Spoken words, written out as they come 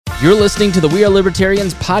You're listening to the We Are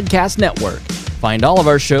Libertarians Podcast Network. Find all of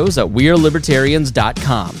our shows at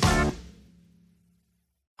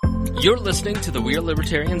wearelibertarians.com. You're listening to the We Are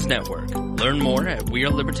Libertarians Network. Learn more at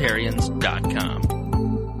wearelibertarians.com.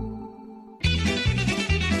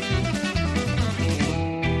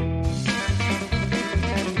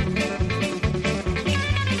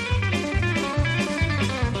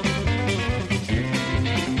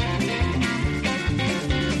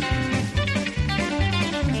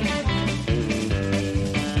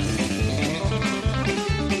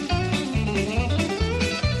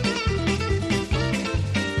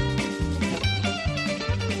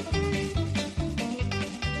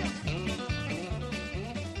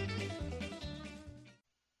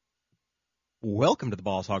 Welcome to the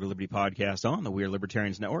Boss Hog of Liberty podcast on the We Are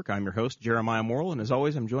Libertarians Network. I'm your host, Jeremiah Morrill, and as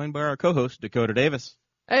always, I'm joined by our co-host, Dakota Davis.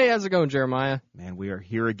 Hey, how's it going, Jeremiah? Man, we are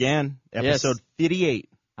here again, episode 58.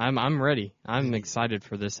 I'm ready. I'm excited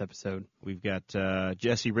for this episode. We've got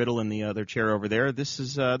Jesse Riddle in the other chair over there. This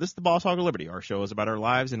is the Boss Hog of Liberty. Our show is about our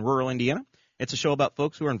lives in rural Indiana. It's a show about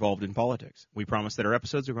folks who are involved in politics. We promise that our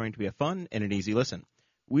episodes are going to be a fun and an easy listen.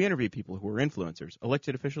 We interview people who are influencers,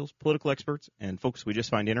 elected officials, political experts, and folks we just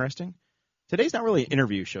find interesting. Today's not really an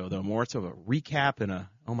interview show, though. More it's of a recap and a,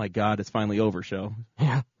 oh, my God, it's finally over show.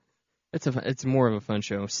 Yeah, it's more of a fun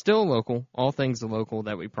show. Still local, all things local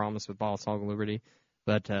that we promise with Boss Hog of Liberty.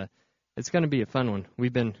 But it's going to be a fun one.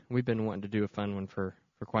 We've been wanting to do a fun one for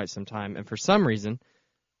quite some time. And for some reason,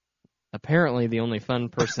 apparently the only fun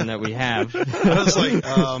person that we have I was like,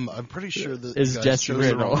 I'm pretty sure that is Jesse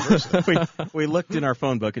Riddle. we looked in our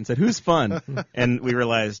phone book and said, who's fun? And we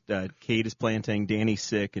realized Kate is planting, Danny's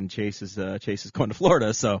sick, and Chase is going to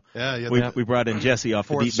Florida. So we brought in Jesse off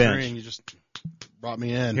the deep bench. You just brought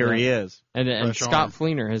me in. Here he is. And Scott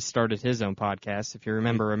Fleener has started his own podcast. If you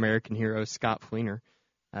remember American hero Scott Fleener,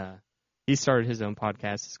 he started his own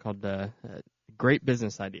podcast. It's called Great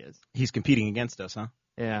Business Ideas. He's competing against us, huh?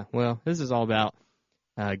 Yeah, well, this is all about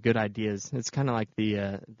good ideas. It's kind of like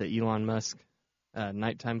the Elon Musk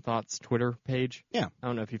Nighttime Thoughts Twitter page. Yeah. I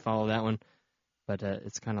don't know if you follow that one, but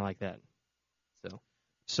it's kind of like that.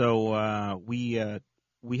 So we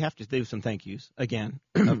have to do some thank yous again,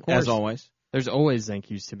 of course. As always. There's always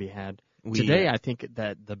thank yous to be had. Today, I think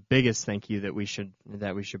that the biggest thank you that we should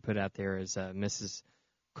put out there is Mrs.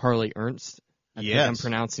 Carly Ernst. I think I'm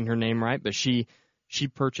pronouncing her name right, but she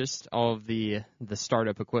purchased all of the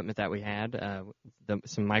startup equipment that we had,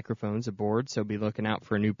 some microphones, a board, so be looking out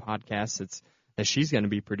for a new podcast that she's going to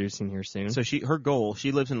be producing here soon. So her goal,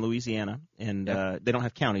 she lives in Louisiana, and they don't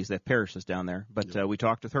have counties, they have parishes down there, but we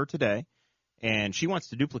talked with her today, and she wants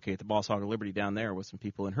to duplicate the Boss Hog of Liberty down there with some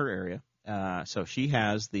people in her area. So she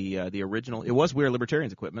has the original, it was We Are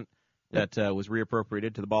Libertarians equipment that was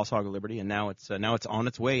reappropriated to the Boss Hog of Liberty, and now it's on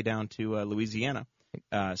its way down to Louisiana.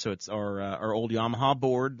 So it's our old Yamaha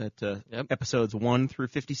board that episodes 1 through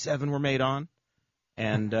 57 were made on,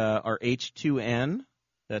 and our H2N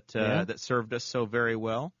that served us so very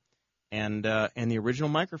well, and the original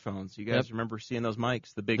microphones. You guys remember seeing those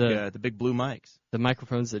mics, the big blue mics, the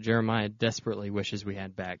microphones that Jeremiah desperately wishes we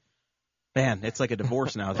had back. Man, it's like a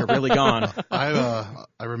divorce now. They're really gone. I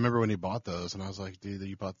remember when he bought those, and I was like, dude,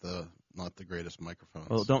 you bought not the greatest microphones.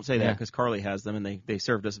 Well, don't say that because Carly has them, and they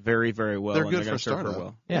served us very, very well. They're good for startup.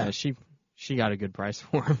 Well. Yeah, she got a good price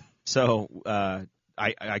for them. So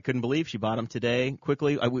I couldn't believe she bought them today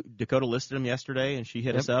quickly. Dakota listed them yesterday, and she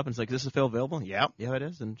hit us up and was like, "Is this still available?" Yeah, it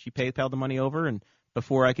is. And she PayPal'd the money over, and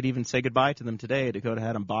before I could even say goodbye to them today, Dakota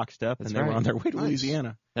had them boxed up, and they were on their way to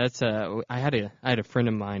Louisiana. That's I had a friend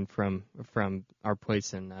of mine from our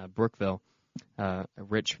place in Brookville,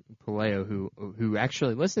 Rich Puleo, who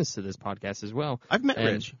actually listens to this podcast as well. I've met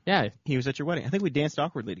Rich. Yeah, he was at your wedding. I think we danced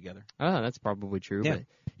awkwardly together. Oh, that's probably true. Yeah. But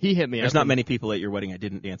he hit me. There's not many people at your wedding I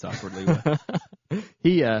didn't dance awkwardly with.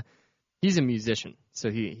 He's a musician, so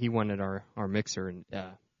he wanted our mixer, and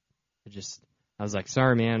I was like,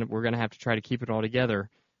 sorry, man, we're going to have to try to keep it all together,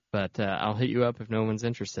 but I'll hit you up if no one's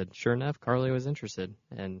interested. Sure enough, Carly was interested,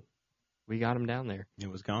 and we got him down there. It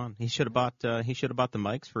was gone. He should have bought the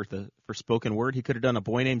mics for spoken word. He could have done A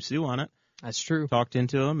Boy Named Sue on it. That's true. Talked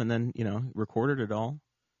into him and then, recorded it all.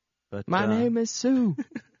 But my name is Sue.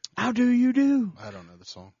 How do you do? I don't know the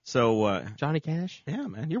song. So Johnny Cash? Yeah,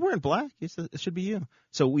 man. You're wearing black. It should be you.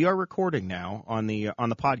 So we are recording now on the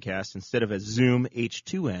podcast. Instead of a Zoom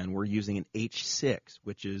H2N, we're using an H6,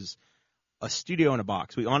 which is a studio in a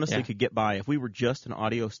box. We honestly could get by, if we were just an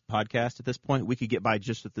audio podcast at this point, we could get by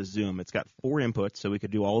just with the Zoom. It's got 4 inputs, so we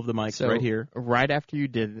could do all of the mics right here. Right after you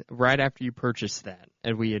purchased that,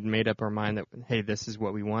 and we had made up our mind that, hey, this is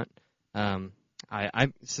what we want,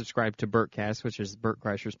 I subscribe to Bertcast, which is Bert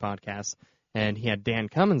Kreischer's podcast, and he had Dan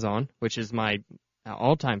Cummins on, which is my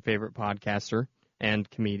all-time favorite podcaster and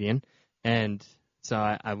comedian, and so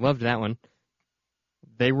I loved that one.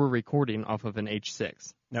 They were recording off of an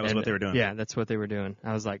H6. That was what they were doing. Yeah, that's what they were doing.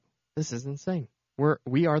 I was like, this is insane.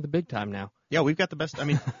 We are the big time now. Yeah, we've got the best. I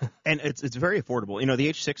mean, and it's very affordable. You know, the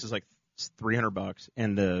H6 is like $300,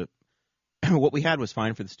 and what we had was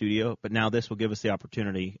fine for the studio, but now this will give us the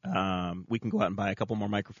opportunity. We can go out and buy a couple more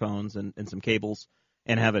microphones and some cables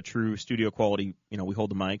and have a true studio quality. You know, we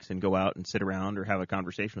hold the mics and go out and sit around or have a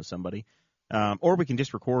conversation with somebody, or we can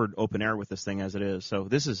just record open air with this thing as it is. So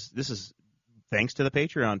this is thanks to the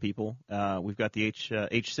Patreon people. We've got the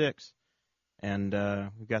H6. And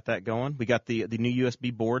we've got that going. We got the new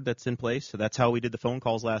USB board that's in place, so that's how we did the phone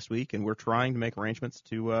calls last week. And we're trying to make arrangements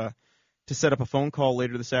to set up a phone call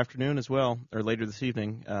later this afternoon as well, or later this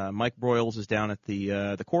evening. Mike Broyles is down at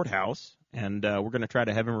the courthouse, and we're going to try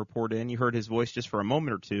to have him report in. You heard his voice just for a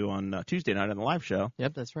moment or two on Tuesday night on the live show.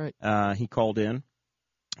 Yep, that's right. He called in,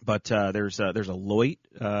 but there's a Lloyd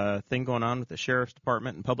thing going on with the sheriff's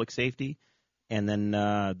department and public safety, and then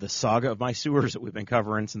the saga of my sewers that we've been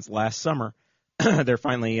covering since last summer. They're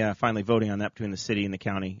finally voting on that between the city and the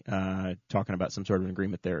county, talking about some sort of an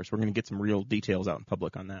agreement there. So we're going to get some real details out in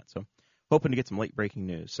public on that. So hoping to get some late breaking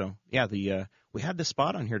news. So yeah, we had this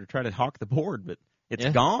spot on here to try to hawk the board, but it's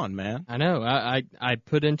gone, man. I know. I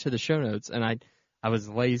put into the show notes, and I was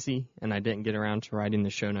lazy, and I didn't get around to writing the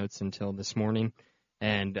show notes until this morning.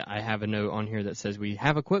 And I have a note on here that says we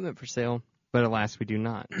have equipment for sale, but alas, we do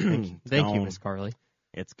not. Thank you, Miss Carly.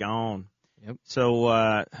 It's gone. Yep.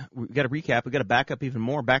 So we've got to recap. We've got to back up even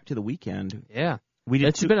more, back to the weekend. Yeah.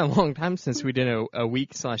 It's been a long time since we did a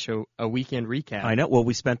weekend recap. I know. Well,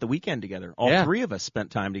 we spent the weekend together. All three of us spent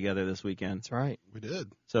time together this weekend. That's right. We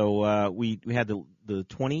did. So we had the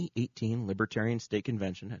 2018 Libertarian State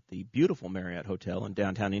Convention at the beautiful Marriott Hotel in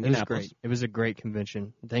downtown Indianapolis. It was great. It was a great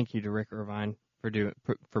convention. Thank you to Rick Irvine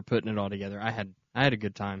for putting it all together. I had a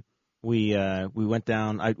good time. We went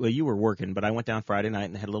down. You were working, but I went down Friday night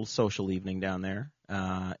and had a little social evening down there.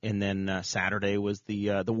 And then Saturday was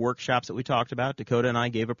the workshops that we talked about. Dakota and I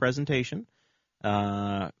gave a presentation.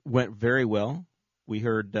 Went very well. We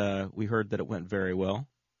heard that it went very well.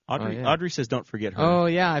 Audrey says don't forget her. Oh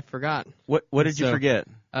yeah, I forgot. What did you forget?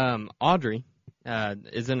 Audrey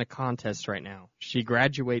is in a contest right now. She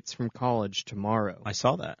graduates from college tomorrow. I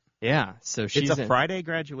saw that. Yeah, so she's It's a Friday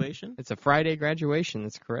graduation? It's a Friday graduation,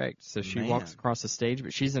 that's correct. So she walks across the stage,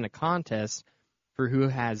 but she's in a contest for who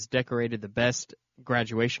has decorated the best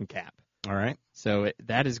graduation cap. All right. So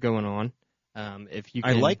that is going on. If you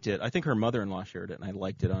can, I liked it. I think her mother-in-law shared it, and I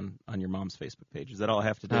liked it on your mom's Facebook page. Is that all I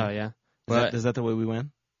have to do? Oh, yeah. Is that the way we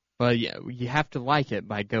win? Well, yeah, you have to like it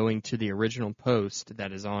by going to the original post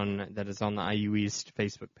that is on the IU East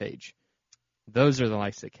Facebook page. Those are the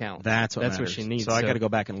likes that count. That's what she needs. So I got to go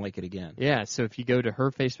back and like it again. Yeah. So if you go to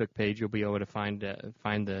her Facebook page, you'll be able to find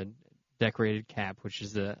the decorated cap, which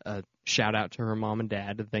is a shout out to her mom and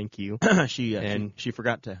dad. Thank you. She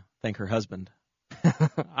forgot to thank her husband.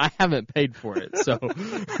 I haven't paid for it, so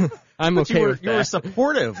I'm okay with that. You were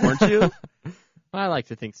supportive, weren't you? I like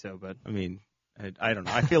to think so, but I mean, I don't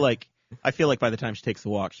know. I feel like by the time she takes the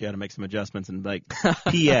walk, she had to make some adjustments and like,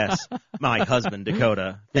 P.S. my husband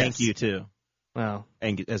Dakota, thank you too. Well,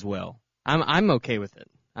 and as well. I'm okay with it.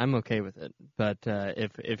 But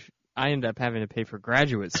if I end up having to pay for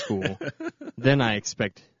graduate school, then I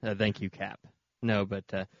expect a thank you cap. No, but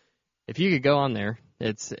if you could go on there,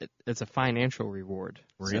 it's a financial reward.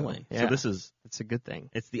 Really? So, yeah, so it's a good thing.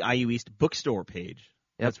 It's the IU East bookstore page.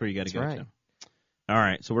 Yep, that's where you got to go right. to. All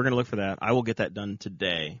right, so we're going to look for that. I will get that done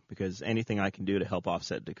today because anything I can do to help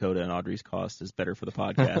offset Dakota and Audrey's cost is better for the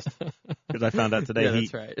podcast. Because I found out today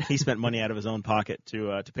that's right. he spent money out of his own pocket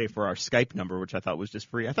to pay for our Skype number, which I thought was just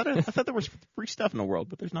free. I thought there was free stuff in the world,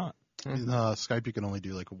 but there's not. Skype you can only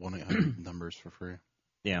do like 1-800 numbers for free.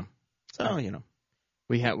 Yeah. So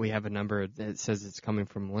we have a number that says it's coming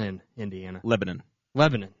from Lynn, Indiana. Lebanon. Yeah,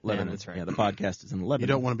 that's right. Yeah, the podcast is in Lebanon. You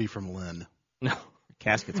don't want to be from Lynn. No.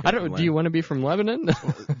 Caskets. Do you want to be from Lebanon?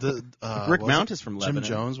 Rick Mount is from Lebanon.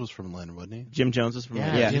 Jim Jones was from Lynn, wasn't he? Jim Jones is from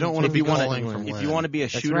Lynn. Yeah. You don't want to be calling from Lynn. If you want to be a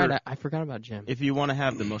shooter, that's right. I forgot about Jim. If you want to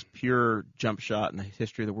have the most pure jump shot in the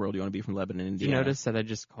history of the world, you want to be from Lebanon, Indiana. Did you notice that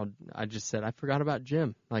I just said I forgot about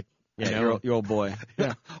Jim? Like, your old boy.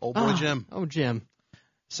 Yeah. Old boy Jim. Oh, Jim.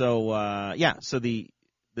 So so the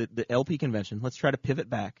LP convention. Let's try to pivot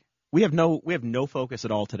back. We have no focus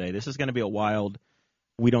at all today. This is going to be a wild.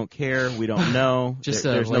 We don't care. We don't know.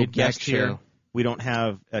 There's no guest show. here. We don't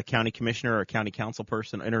have a county commissioner or a county council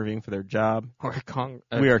person interviewing for their job. Or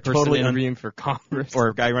we are person totally interviewing for Congress. Or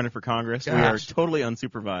a guy running for Congress. Gosh. We are totally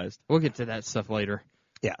unsupervised. We'll get to that stuff later.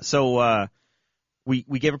 Yeah. So We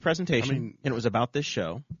gave a presentation, and it was about this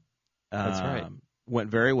show. That's right. Went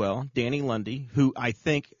very well. Danny Lundy, who I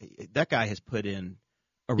think that guy has put in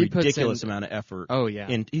a ridiculous amount of effort. Oh yeah.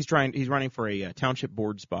 And he's running for a township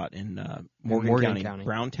board spot in Morgan County,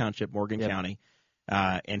 Brown Township, Morgan County.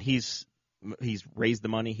 And he's raised the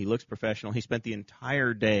money. He looks professional. He spent the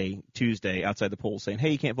entire day Tuesday outside the polls saying,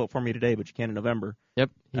 "Hey, you can't vote for me today, but you can in November."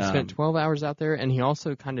 Yep. He spent 12 hours out there, and he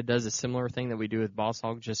also kind of does a similar thing that we do with Boss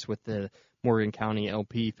Hog, just with the Morgan County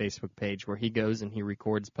LP Facebook page, where he goes and he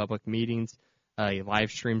records public meetings. He live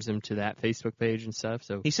streams them to that Facebook page and stuff.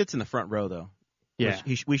 So he sits in the front row, though. Yeah,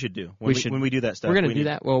 we should do when we do that stuff. We're going to do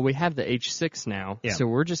that. Well, we have the H6 now, yeah. So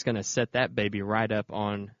we're just going to set that baby right up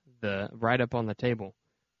on the table.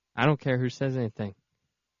 I don't care who says anything.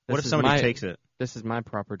 What if somebody takes it? This is my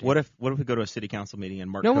property. What if we go to a city council meeting and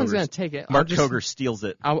Mark? No one's going to take it. Mark Coger steals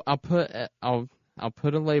it. I'll put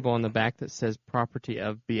a label on the back that says "Property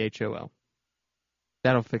of BHOL."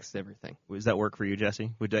 That'll fix everything. Does that work for you,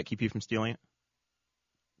 Jesse? Would that keep you from stealing it?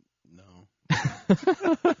 No.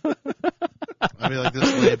 I mean, like,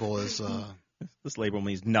 this label is. This label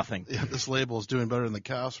means nothing. Yeah, this label is doing better than the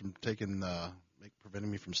cows from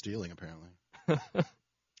preventing me from stealing, apparently.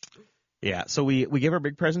 Yeah, so we gave our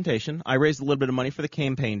big presentation. I raised a little bit of money for the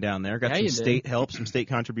campaign down there. Got some state help, some state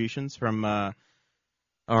contributions from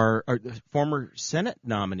our former Senate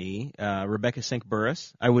nominee, Rebecca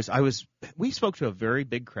Sink-Burris. We spoke to a very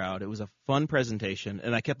big crowd. It was a fun presentation,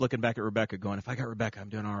 and I kept looking back at Rebecca going, if I got Rebecca, I'm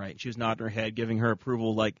doing all right. She was nodding her head, giving her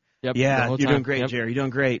approval, like, yep, yeah, you're doing great, yep. Jerry, you're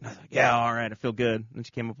doing great. And I was like, yeah, all right, I feel good. And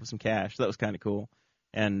she came up with some cash, so that was kind of cool.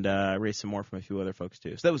 And raised some more from a few other folks,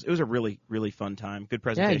 too. So it was a really, really fun time. Good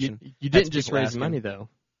presentation. Yeah, you didn't just raise money, though.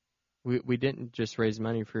 We didn't just raise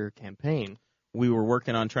money for your campaign. We were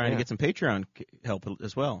working on trying to get some Patreon help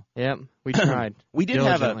as well. Yep, we tried. we did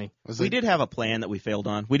have a plan that we failed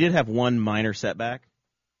on. We did have one minor setback.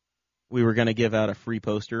 We were going to give out a free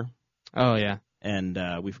poster. Oh yeah, and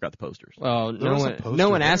we forgot the posters. Well, no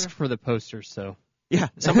one asked for the posters, so yeah,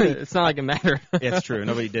 somebody. It's not like it mattered. It's true.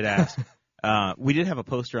 Nobody did ask. We did have a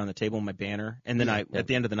poster on the table in my banner, and then at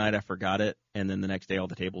the end of the night I forgot it, and then the next day all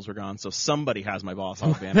the tables were gone. So somebody has my Boss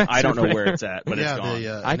Hog banner. I don't know where it's at, but it's gone.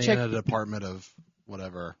 I checked the Department of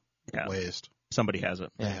whatever waste. Somebody has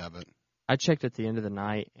it. They have it. I checked at the end of the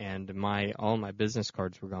night, and all my business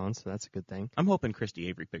cards were gone, so that's a good thing. I'm hoping Christy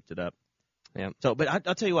Avery picked it up. Yeah. So, but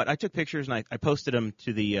I'll tell you what, I took pictures and I posted them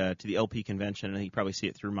to the LP convention, and you probably see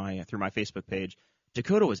it through my Facebook page.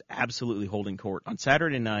 Dakota was absolutely holding court on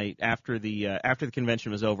Saturday night after the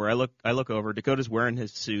convention was over. I look over. Dakota's wearing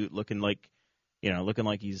his suit, looking like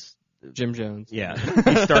he's Jim Jones. Yeah,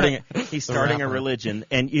 he's starting a religion,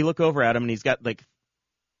 and you look over at him, and he's got like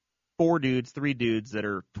 3 dudes that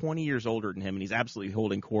are 20 years older than him, and he's absolutely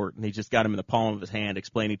holding court, and he just got him in the palm of his hand,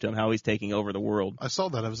 explaining to him how he's taking over the world. I saw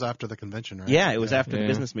that. It was after the convention, right? Yeah, it was after the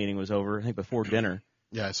business meeting was over. I think before dinner.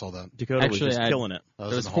 Yeah, I saw that. Dakota was just killing it. There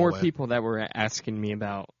was 4 people that were asking me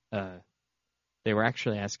about. They were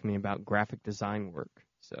actually asking me about graphic design work.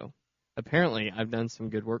 So apparently, I've done some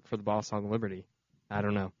good work for the Boss Hog Liberty. I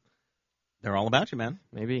don't know. They're all about you, man.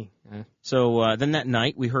 Maybe. So then that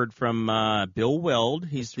night we heard from Bill Weld.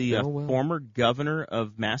 He's the former governor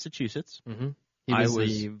of Massachusetts. Mm-hmm. He was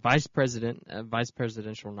the vice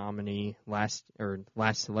presidential nominee last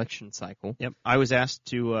election cycle. Yep. I was asked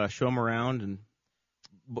to show him around, and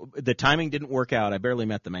the timing didn't work out. I barely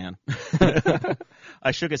met the man.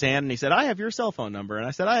 I shook his hand, and he said, "I have your cell phone number." And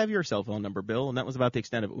I said, "I have your cell phone number, Bill." And that was about the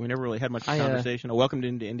extent of it. We never really had much conversation. Welcome to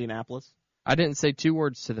Indianapolis. I didn't say 2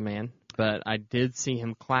 words to the man, but I did see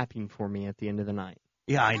him clapping for me at the end of the night.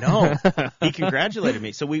 Yeah, I know. He congratulated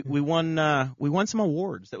me. So we won some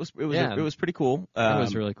awards. It was pretty cool. It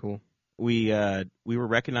was really cool. We were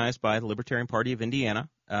recognized by the Libertarian Party of Indiana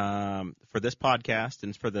for this podcast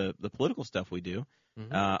and for the political stuff we do.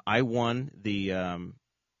 Mm-hmm. I won the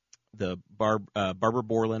Barbara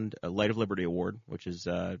Borland Light of Liberty Award, which is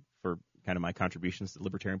for kind of my contributions to the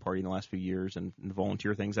Libertarian Party in the last few years and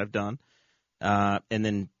volunteer things I've done. And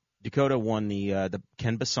then Dakota won the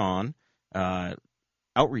Ken Bassan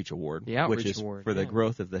Outreach Award, which is for the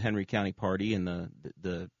growth of the Henry County Party and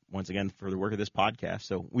the once again for the work of this podcast.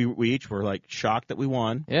 So we each were like shocked that we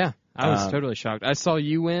won. Yeah, I was totally shocked. I saw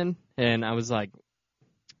you win, and I was like,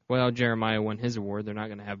 well, Jeremiah won his award. They're not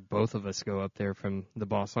going to have both of us go up there from the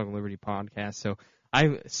Boss Hog Liberty podcast. So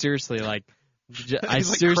I seriously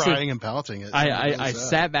crying and pouting. I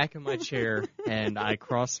sat back in my chair and I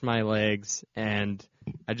crossed my legs and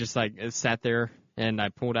I just sat there and I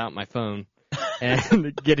pulled out my phone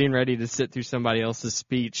and getting ready to sit through somebody else's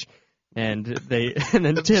speech. And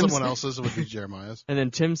then Tim, someone else's would be Jeremiah's. And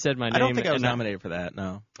then Tim said my name. I don't think I was nominated for that.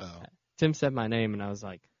 No. Oh. Tim said my name, and I was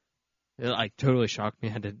like, it like totally shocked me.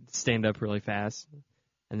 I had to stand up really fast,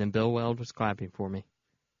 and then Bill Weld was clapping for me.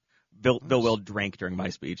 Bill Weld drank during my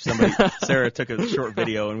speech. Sarah took a short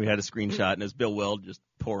video, and we had a screenshot, and it was Bill Weld just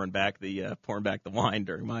pouring back the wine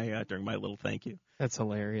during my little thank you. That's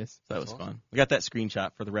hilarious. So that was fun. We got that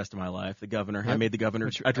screenshot for the rest of my life. The governor, I made the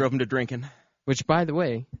governor. I drove him to drinking. Which, by the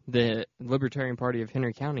way, the Libertarian Party of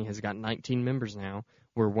Henry County has got 19 members now.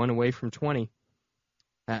 We're one away from 20.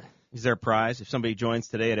 Is there a prize if somebody joins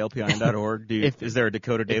today at lpin.org? Is there a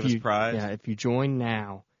Dakota Davis prize? Yeah, if you join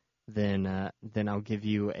now, then I'll give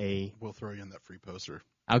you We'll throw you in that free poster.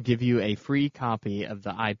 I'll give you a free copy of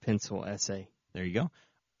the iPencil essay. There you go.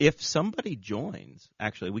 If somebody joins,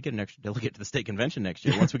 actually, we get an extra delegate to the state convention next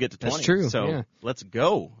year once we get to 20. That's true. So let's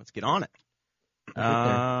go. Let's get on it.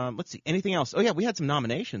 Let's see. Anything else? Oh yeah, we had some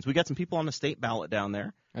nominations. We got some people on the state ballot down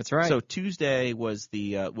there. That's right. So Tuesday was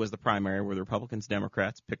the primary where the Republicans,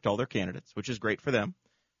 Democrats picked all their candidates, which is great for them.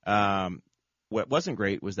 What wasn't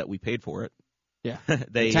great was that we paid for it. Yeah,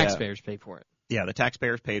 the taxpayers paid for it. Yeah, the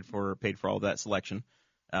taxpayers paid for all of that selection.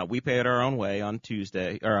 We paid our own way on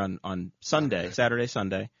Tuesday or on Sunday, Saturday,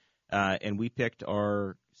 Sunday, and we picked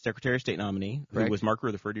our Secretary of State nominee, who was Mark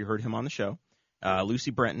Rutherford. You heard him on the show. Lucy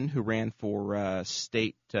Brenton, who ran for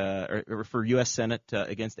for U.S. Senate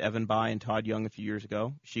against Evan Bayh and Todd Young a few years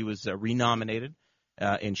ago. She was renominated,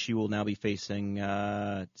 and she will now be facing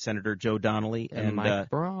Senator Joe Donnelly and Mike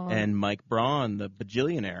Braun. And Mike Braun, the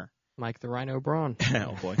bajillionaire. Mike the Rhino Braun.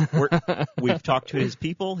 Oh boy, we've talked to his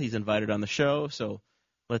people. He's invited on the show, so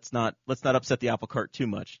let's not upset the apple cart too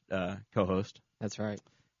much, co-host. That's right.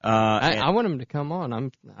 I want him to come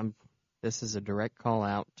on. This is a direct call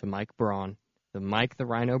out to Mike Braun. The Mike the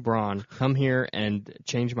Rhino Braun, come here and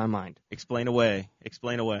change my mind. Explain away.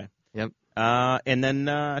 Yep. And then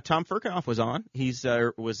Tom Furkinoff was on. He's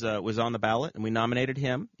was on the ballot, and we nominated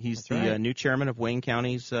him. He's new chairman of Wayne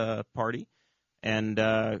County's party, and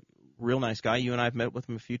real nice guy. You and I have met with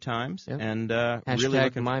him a few times. Yep. And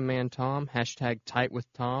hashtag my man Tom. Hashtag tight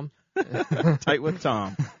with Tom. Tight with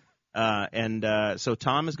Tom. So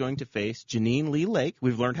Tom is going to face Janine Lee Lake.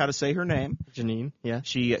 We've learned how to say her name. Janine, yeah.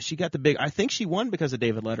 She got the big. I think she won because of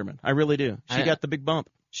David Letterman. I really do. She got the big bump.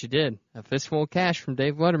 She did. A fistful of cash from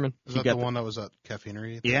Dave Letterman. Is that the one that was at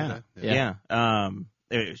Caffeinery? Yeah.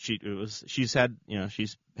 She's had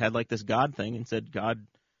like this God thing and said God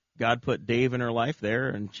put Dave in her life there,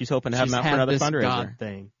 and she's hoping to have him out for another fundraiser. God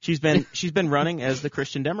thing. She's been running as the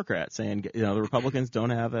Christian Democrat, saying the Republicans don't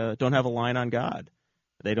have a line on God.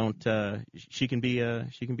 They don't. She can be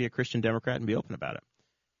a Christian Democrat and be open about it.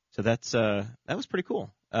 So that was pretty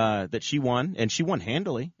cool. That she won, and she won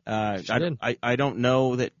handily. She did. I don't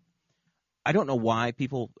know that. I don't know why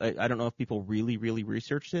people. I don't know if people really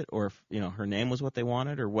researched it, or if her name was what they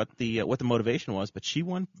wanted, or what the motivation was. But she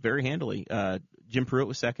won very handily. Jim Pruitt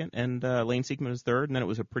was second, and Lane Siekman was third, and then it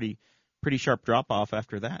was a pretty sharp drop off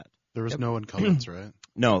after that. There was no incumbents, right?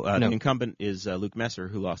 No, the incumbent is Luke Messer,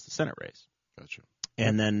 who lost the Senate race. Gotcha.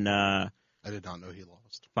 And then I did not know he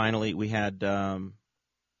lost. Finally, we had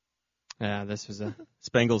this was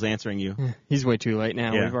Spangles answering you. He's way too late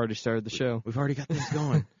now. Yeah. We've already started the show. We've already got things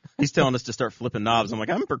going. He's telling us to start flipping knobs. I'm like,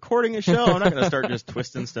 I'm recording a show. I'm not going to start just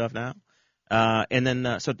twisting stuff now. And then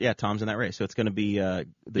Tom's in that race. So it's going to be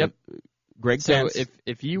Greg Pence,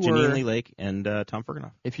 if you Janine Lee Lake, and Tom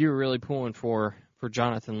Furkinoff. If you were really pulling for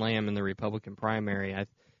Jonathan Lamb in the Republican primary,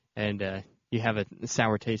 and you have a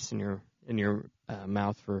sour taste in your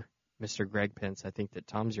mouth for Mr. Greg Pence, I think that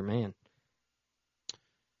Tom's your man.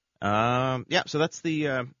 So that's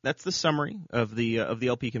the summary of the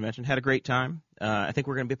LP convention. Had a great time. I think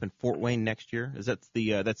we're going to be up in Fort Wayne next year. That's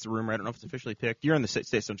the rumor. I don't know if it's officially picked. You're on the State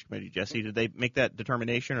Central Committee, Jesse. Did they make that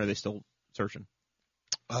determination, or are they still searching?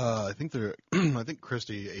 I think I think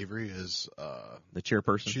Christy Avery is the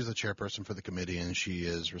chairperson. She's the chairperson for the committee, and she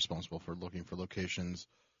is responsible for looking for locations.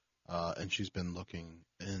 And she's been looking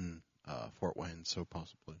in Fort Wayne, so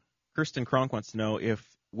possibly. Kirsten Kronk wants to know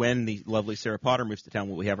when the lovely Sarah Potter moves to town,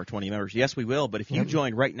 will we have our 20 members? Yes, we will. But if you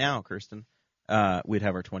join right now, Kirsten, we'd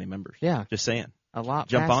have our 20 members. Yeah. Just saying. A lot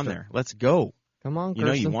Jump faster. on there. Let's go. Come on, Kirsten. You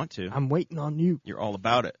know you want to. I'm waiting on you. You're all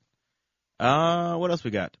about it. What else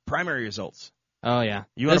we got? Primary results. Oh, yeah.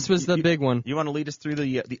 This was the big one. You want to lead us through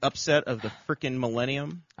the upset of the frickin'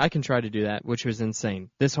 millennium? I can try to do that, which was insane.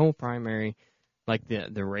 This whole primary, like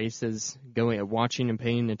the races, watching and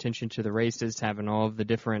paying attention to the races, having all of the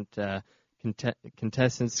different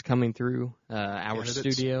contestants coming through our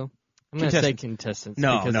studio. I'm going to say contestants.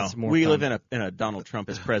 No, because it's more we fun. live in a Donald Trump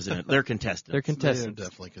as president. They're contestants. They're contestants. They're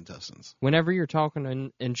definitely contestants. Whenever you're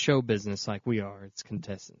talking in show business like we are, it's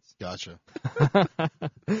contestants. Gotcha.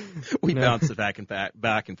 We bounce it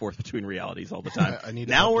back and forth between realities all the time.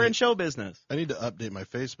 Now we're in show business. I need to update my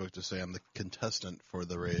Facebook to say I'm the contestant for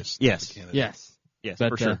the race. Yes. The candidate. Yes, but,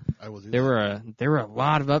 for sure. I will do there that. were a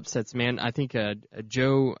lot of upsets, man. I think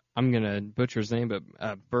Joe, I'm gonna butcher his name, but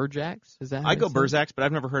Burjax, is that? I go Burzax, but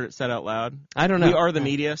I've never heard it said out loud. I don't know. We are the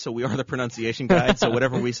media, so we are the pronunciation guide. So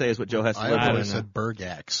whatever we say is what Joe has to live I with. always said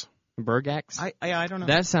Burgax. Burgax. I don't know.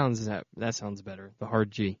 That sounds better. The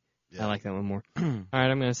hard G. Yeah. I like that one more. All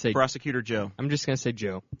right, I'm gonna say Prosecutor Joe. I'm just gonna say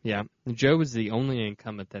Joe. Yeah, Joe was the only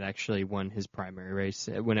incumbent that actually won his primary race.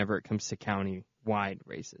 Whenever it comes to county-wide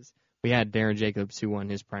races. We had Darren Jacobs who won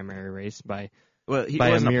his primary race by. Well, he by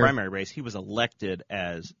wasn't a a primary race. He was elected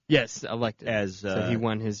as. Yes, elected. So he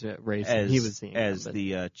won his race. As, and he was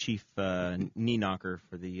the chief knee knocker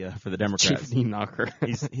for the Democrats. Chief knee knocker.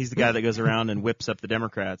 he's the guy that goes around and whips up the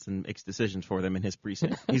Democrats and makes decisions for them in his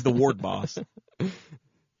precinct. He's the ward boss.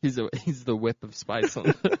 He's the whip of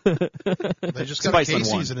Spiceland. They just got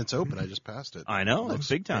Casey's and it's open. I just passed it. I know. Looks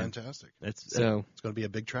big time. Fantastic. It's going to be a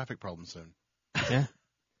big traffic problem soon. Yeah.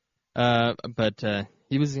 But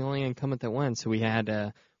he was the only incumbent that won. So we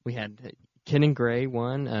had Ken Gray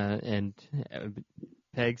won, and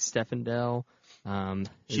Peg Steffendell.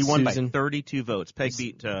 She won by 32 votes. Peg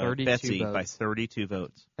beat Betsy votes. by 32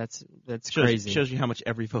 votes. That's crazy. Shows you how much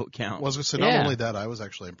every vote counts. Well, I was going to say, not only that, I was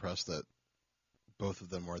actually impressed that both of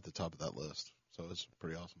them were at the top of that list. So it's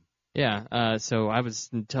pretty awesome. Yeah. So I was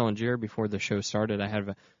telling Jared before the show started, I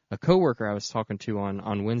have a coworker I was talking to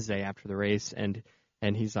on Wednesday after the race, and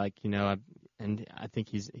he's like, and I think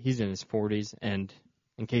he's in his 40s, and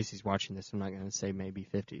in case he's watching this, I'm not going to say maybe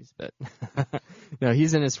 50s, but no,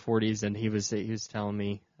 he's in his 40s, and he was telling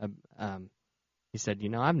me, he said,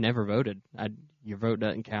 I've never voted. Your vote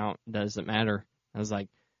doesn't count, doesn't matter. I was like,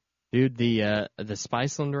 dude, the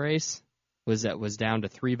Spiceland race was down to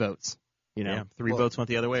 3 votes. Yeah, 3 votes went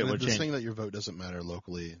the other way. The thing that your vote doesn't matter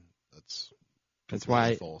locally, that's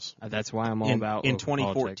why false. That's why I'm all about in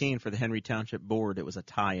 2014 politics. For the Henry Township Board, it was a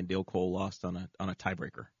tie, and Dale Cole lost on a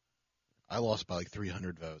tiebreaker. I lost by like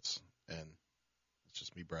 300 votes, and it's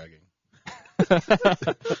just me bragging.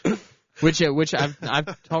 Which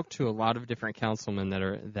I've talked to a lot of different councilmen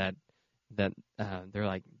that they're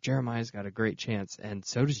like, Jeremiah's got a great chance, and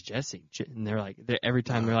so does Jesse. And they're like, every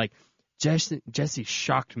time they're like, Jesse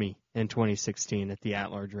shocked me in 2016 at the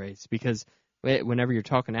at-large race, because whenever you're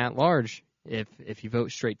talking at-large, if you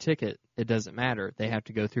vote straight ticket, it doesn't matter. They have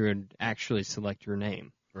to go through and actually select your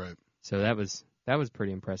name. Right. So that was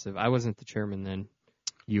pretty impressive. I wasn't the chairman then.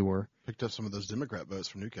 You were. Picked up some of those Democrat votes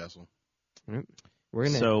from Newcastle. We're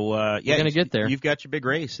gonna get there. You've got your big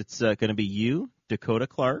race. It's going to be you, Dakota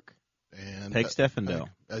Clark, and Peg Steffendell.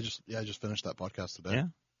 I just finished that podcast today. Yeah.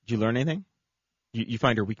 Did you learn anything? You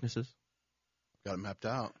find her weaknesses? Got it mapped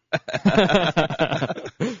out.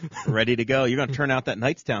 Ready to go. You're going to turn out that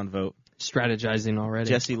Knightstown vote. Strategizing already.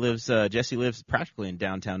 Jesse lives practically in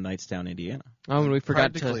downtown Knightstown, Indiana. Oh, and we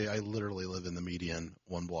forgot I literally live in the median,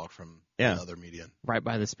 1 block from another median. Right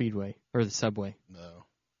by the speedway or the subway.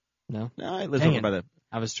 No, I live over by the.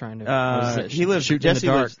 I was trying to.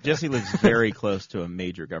 Jesse lives very close to a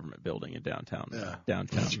major government building in downtown. Yeah.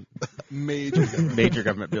 Downtown. Major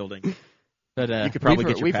government building. But you could probably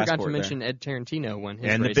get your we passport forgot to mention there. Ed Tarantino won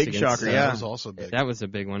his and race the big shocker. That was also big. That was a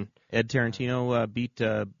big one. Ed Tarantino beat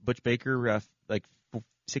Butch Baker like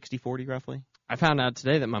 60-40 roughly. I found out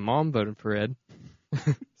today that my mom voted for Ed,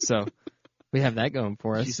 so we have that going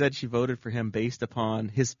for us. She said she voted for him based upon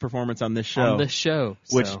his performance on this show.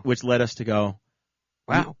 Which led us to go,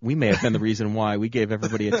 wow, we may have been the reason why we gave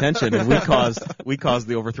everybody attention, and we caused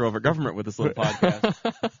the overthrow of our government with this little podcast.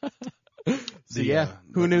 So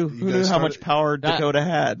who knew how much power Dakota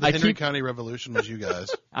had? The Henry County Revolution was you guys.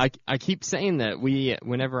 I keep saying that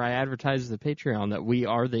whenever I advertise the Patreon, that we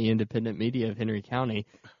are the independent media of Henry County.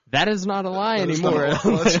 That is not a lie anymore.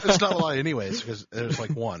 It's not a lie anyways, because there's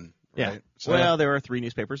like one. Yeah. Right? So, well, there are 3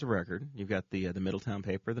 newspapers of record. You've got the Middletown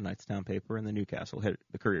paper, the Knightstown paper, and the Newcastle,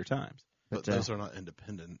 the Courier Times. But those are not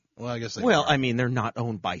independent. Well, I guess they Well, are. I mean, they're not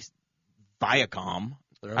owned by Viacom.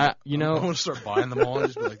 I want to start buying them all and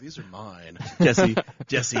just be like, these are mine.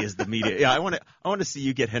 Jesse is the media. Yeah, I want to see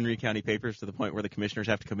you get Henry County papers to the point where the commissioners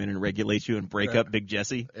have to come in and regulate you and break up Big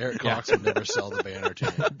Jesse. Eric Cox would never sell the banner to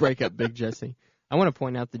you. Break up Big Jesse. I want to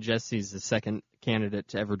point out that Jesse's the second candidate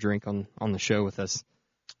to ever drink on the show with us.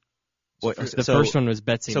 The first one was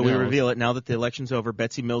Betsy Mills. So we reveal it now that the election's over.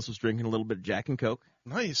 Betsy Mills was drinking a little bit of Jack and Coke.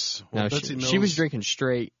 Nice. Well, no, she was drinking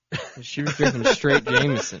straight. She was drinking straight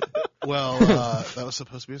Jameson. Well, that was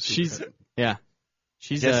supposed to be a secret.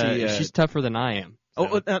 She's Jesse, she's tougher than I am.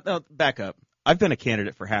 So. No, back up. I've been a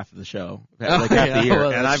candidate for half of the show, half the year,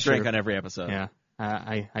 and I've drank on every episode. Yeah,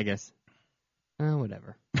 I guess.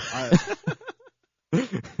 Whatever.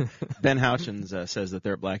 Ben Houchins says that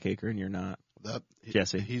they're at Blackacre and you're not.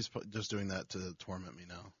 Jesse. He's just doing that to torment me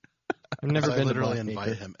now. I've never been to Blackacre. I literally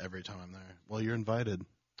invite him every time I'm there. Well, you're invited.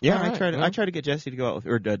 Yeah, I try to get Jesse to go out with,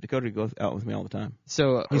 or Dakota to go out with me all the time.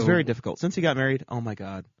 So he's very difficult. Since he got married, oh my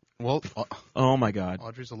God. Well, oh my God.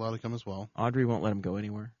 Audrey's allowed to come as well. Audrey won't let him go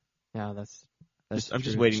anywhere. Yeah, that's I'm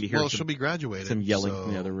just waiting to hear. Well, she'll be graduated. Some yelling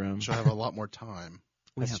from the other room. She'll have a lot more time.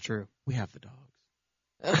 That's true. We have the dogs.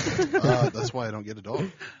 That's why I don't get a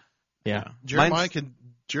dog. Yeah.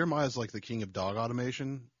 Jeremiah's like the king of dog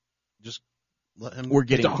automation. Just let him. We're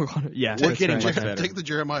getting much better. Take the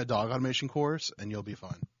Jeremiah dog automation course, and you'll be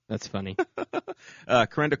fine. That's funny.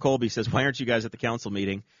 Corinda Colby says, "Why aren't you guys at the council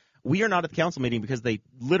meeting?" We are not at the council meeting because they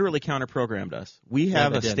literally counter-programmed us. We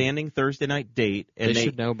have a standing Thursday night date, and they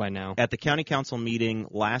should know by now. At the county council meeting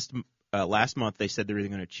last month, they said they were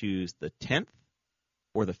going to choose the 10th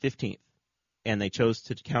or the 15th. And they chose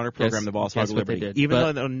to counter-program the Boss Hog of Liberty. Even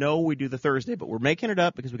though they know we do the Thursday, but we're making it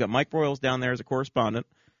up because we got Mike Broyles down there as a correspondent,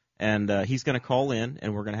 and he's going to call in,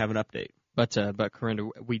 and we're going to have an update. But Corinda,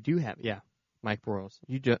 we do have, Mike Broyles.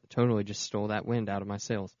 You totally just stole that wind out of my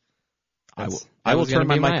sails. I will turn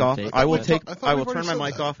my mic off. I will turn my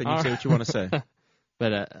mic off, and you say what you want to say.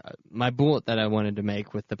 But my bullet that I wanted to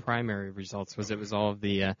make with the primary results was it was all of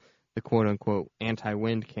the quote-unquote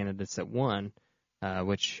anti-wind candidates that won.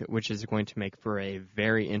 Which is going to make for a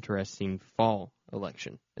very interesting fall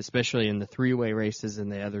election, especially in the three-way races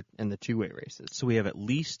and the two-way races. So we have at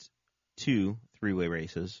least 2 three-way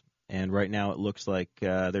races, and right now it looks like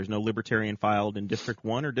there's no Libertarian filed in District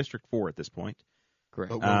 1 or District 4 at this point.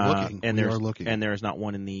 Correct. But we're looking. And there is not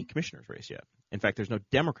one in the commissioner's race yet. In fact, there's no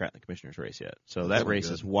Democrat in the commissioner's race yet. So that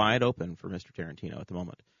race is wide open for Mr. Tarantino at the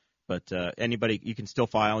moment. But anybody, you can still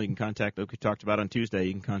file. You can contact, like we talked about on Tuesday,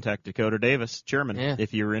 you can contact Dakota Davis, chairman,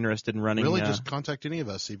 if you're interested in running. Really, just contact any of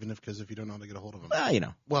us, because if you don't know how to get a hold of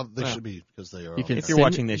them. Well, they should be, because they are. If you're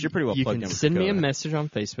watching this, you're pretty well plugged in. You can send me a message on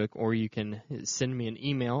Facebook, or you can send me an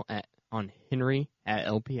email on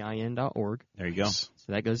henry@lpin.org. There you go. So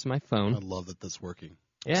that goes to my phone. I love that that's working.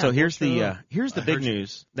 Yeah, so here's the big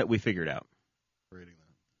news that we figured out.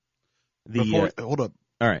 Hold up.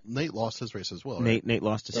 All right. Nate lost his race as well. Right? Nate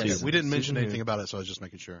lost to Sue. We didn't mention anything about it, so I was just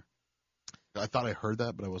making sure. I thought I heard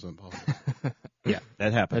that, but I wasn't positive. Yeah,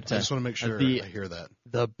 that happened. I just want to make sure I hear that.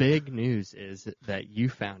 The big news is that you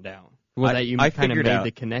found out. Well, that you kind of made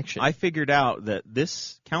the connection. I figured out that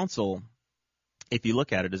this council, if you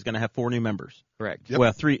look at it, is going to have 4 new members. Correct. Yep.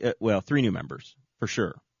 Well, 3 new members for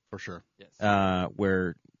sure. For sure. Yes.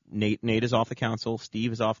 Where Nate is off the council,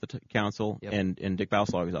 Steve is off the council, and Dick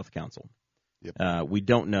Bauslag is off the council. Yep. We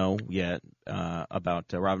don't know yet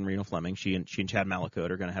about Robin Reno Fleming. She and Chad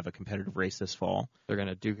Malakot are going to have a competitive race this fall. They're going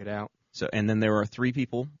to duke it out. So, and then there are 3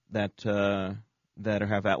 people that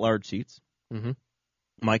have at-large seats. Mm-hmm.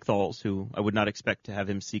 Mike Thalls, who I would not expect to have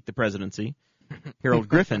him seek the presidency. Harold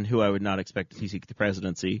Griffin, who I would not expect to seek the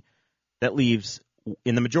presidency. That leaves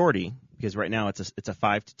in the majority, because right now it's a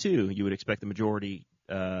 5-2. You would expect the majority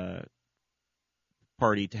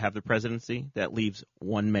party to have the presidency. That leaves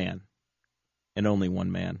one man. And only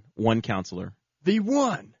one man, one counselor. The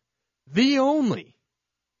one, the only,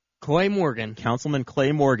 Clay Morgan. Councilman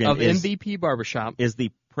Clay Morgan of MVP Barbershop is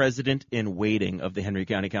the president in waiting of the Henry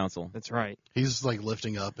County Council. That's right. He's like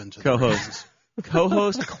lifting up into co-host.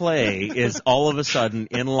 Co-host Clay is all of a sudden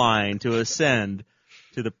in line to ascend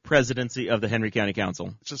to the presidency of the Henry County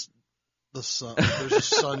Council. It's just the sun. There's a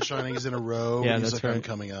sun shining. He's in a row. Yeah, he's that's like, right. I'm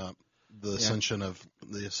coming up. The ascension of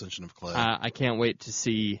Clay. I can't wait to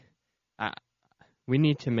see. We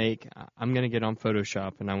need to make. I'm going to get on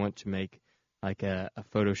Photoshop, and I want to make like a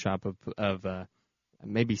Photoshop of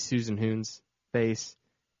maybe Susan Hoon's face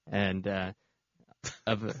and on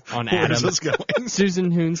Adam. Where is this going?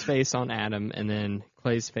 Susan Hoon's face on Adam, and then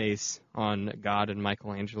Clay's face on God and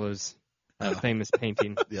Michelangelo's famous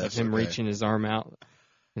painting of him reaching his arm out.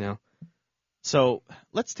 So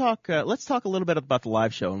let's talk a little bit about the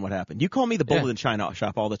live show and what happened. You call me the bull in the china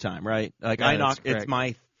shop all the time, right? Like I knock. It's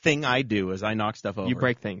my thing I do is I knock stuff over. You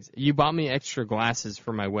break things. You bought me extra glasses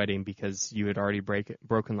for my wedding because you had already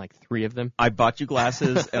broken like 3 of them. I bought you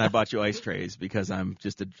glasses and I bought you ice trays because I'm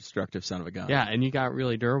just a destructive son of a gun. Yeah, and you got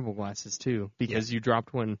really durable glasses too because you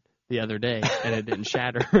dropped one the other day, and it didn't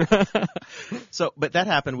shatter. So, but that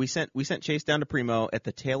happened. We sent Chase down to Primo at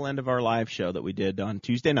the tail end of our live show that we did on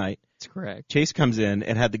Tuesday night. That's correct. Chase comes in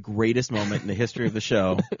and had the greatest moment in the history of the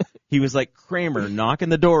show. He was like Kramer knocking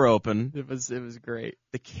the door open. It was great.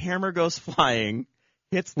 The camera goes flying,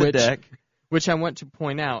 hits the deck. Which I want to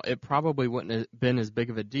point out, it probably wouldn't have been as big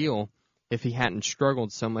of a deal if he hadn't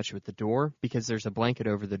struggled so much with the door, because there's a blanket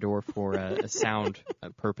over the door for sound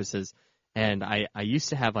purposes. And I used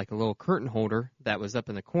to have like a little curtain holder that was up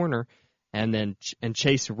in the corner, and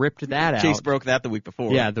Chase ripped that out. Chase broke that the week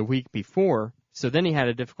before. Yeah, the week before. So then he had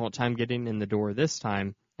a difficult time getting in the door this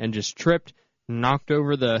time, and just tripped, knocked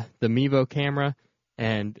over the Mevo camera,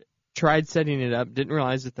 and tried setting it up. Didn't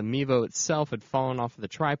realize that the Mevo itself had fallen off of the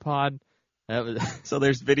tripod. So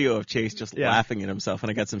there's video of Chase just laughing at himself, and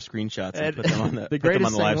I got some screenshots and put them on the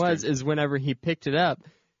greatest thing is whenever he picked it up,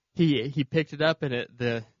 he picked it up and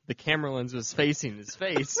the camera lens was facing his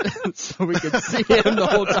face, so we could see him the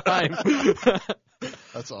whole time.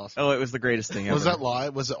 That's awesome. Oh, it was the greatest thing ever. Was that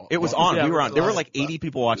live? Was it? It was on. Yeah, we were on. There were like 80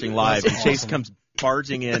 people watching live, and Chase comes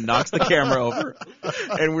barging in, knocks the camera over,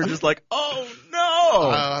 and we're just like, "Oh no!"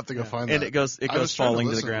 I'll have to go find that. And it goes falling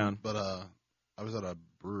to the ground. But I was at a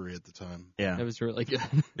brewery at the time. Yeah, it was really good.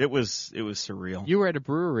 It was surreal. You were at a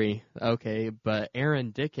brewery, okay, but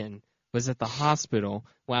Aaron Dickin was at the hospital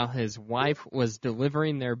while his wife was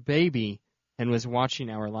delivering their baby and was watching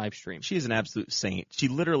our live stream. She's an absolute saint. She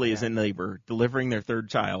literally is in labor, delivering their third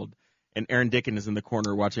child, and Aaron Dickin is in the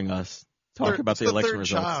corner watching us talk about the election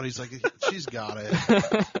results. Child. He's like, she's got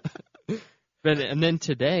it. And then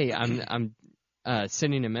today, I'm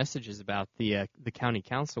sending him messages about the county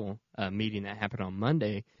council meeting that happened on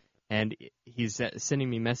Monday, and he's sending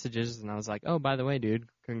me messages, and I was like, oh, by the way, dude,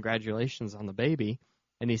 congratulations on the baby.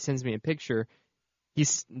 And he sends me a picture.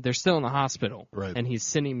 They're still in the hospital, right? And he's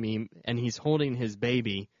sending me, and he's holding his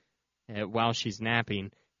baby while she's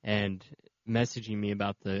napping, and messaging me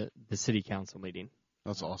about the city council meeting.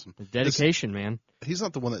 That's awesome. The dedication, man. He's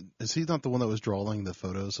not the one that is. He not the one that was drawing the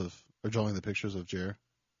photos or drawing the pictures of Jer?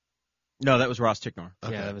 No, that was Ross Ticknor.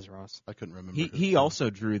 Okay. Yeah, that was Ross. I couldn't remember. He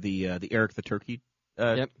also drew the Eric the Turkey.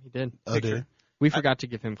 Yep, he did. Oh, did? We forgot to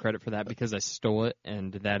give him credit for that because I stole it,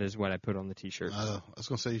 and that is what I put on the T-shirt. I was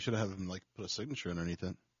going to say you should have him put a signature underneath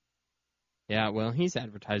it. Yeah, well, he's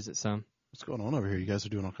advertised it some. What's going on over here? You guys are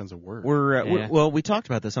doing all kinds of work. Well, we talked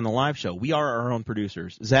about this on the live show. We are our own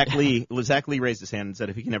producers. Zach Lee raised his hand and said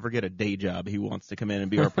if he can ever get a day job, he wants to come in and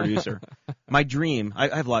be our producer. My dream, I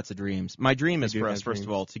have lots of dreams. My dream is for us, first of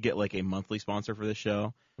all, to get like a monthly sponsor for this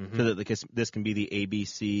show, so that this can be the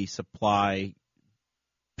ABC Supply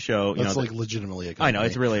show. That's like legitimately a company. I know,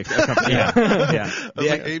 it's really a company. Yeah. That's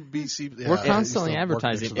like ABC. Yeah, we're constantly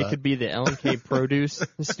advertising. It could be the L&K Produce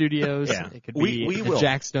Studios. Yeah. It could be we will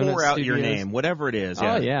Jack's Donut pour out Studios. your name, whatever it is.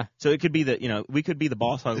 Yeah. Oh, yeah. So it could be we could be the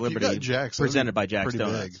Boss Hog Liberty presented by Jack's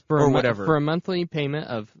Donuts. Or whatever. For a monthly payment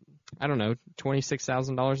of, I don't know,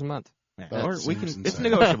 $26,000 a month. Yeah. Or we can. Insane. It's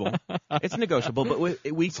negotiable. It's negotiable, but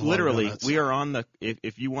we literally we are on the.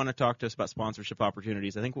 If you want to talk to us about sponsorship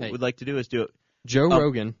opportunities, I think what we'd like to do is do it. Joe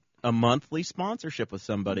Rogan. A monthly sponsorship with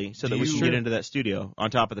somebody so that we can get into that studio on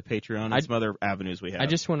top of the Patreon and some other avenues we have. I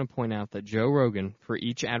just want to point out that Joe Rogan, for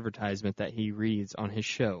each advertisement that he reads on his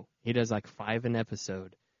show, he does like 5 an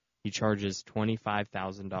episode. He charges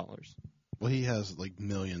 $25,000. Well, he has like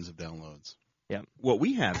millions of downloads. Yeah. What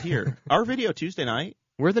we have here, our video Tuesday night.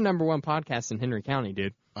 We're the #1 podcast in Henry County,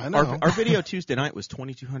 dude. I know. Our video Tuesday night was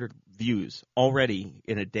 2,200 views already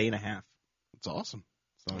in a day and a half. It's awesome.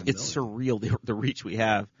 It's surreal, the reach we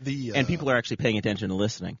have. And people are actually paying attention and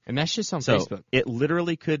listening. And that's just on Facebook. It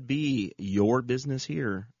literally could be your business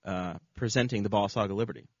here presenting the Boss Hog of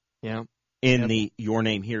Liberty. Yeah. In the Your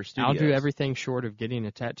Name Here studios. I'll do everything short of getting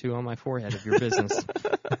a tattoo on my forehead of your business.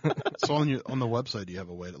 So on the website, do you have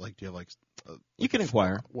a way to do you have you can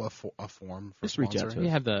inquire a form for just reach out to us. You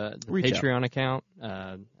have the Patreon account.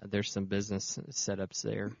 There's some business setups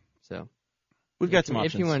there. So we've got some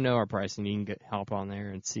options. If you want to know our pricing, you can get help on there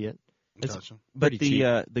and see it. Gotcha. But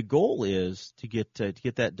the goal is to get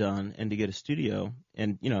that done and to get a studio,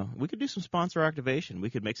 and we could do some sponsor activation. We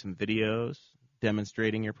could make some videos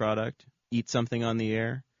demonstrating your product, eat something on the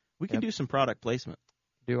air. We can do some product placement.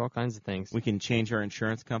 Do all kinds of things. We can change our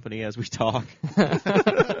insurance company as we talk.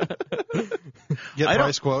 Get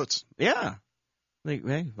price quotes. Yeah. Like,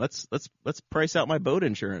 hey, let's price out my boat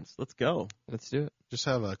insurance. Let's go. Let's do it. Just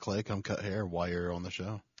have Clay come cut hair while you're on the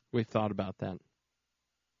show. We've thought about that.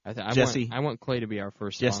 Jesse, I want Clay to be our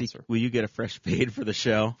first Jesse, sponsor. will you get a fresh fade for the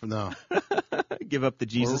show? No. Give up the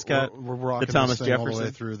Jesus cut. We're rocking the Thomas this thing Jefferson all the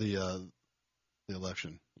way through the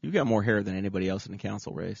election. You've got more hair than anybody else in the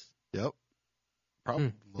council race. Yep.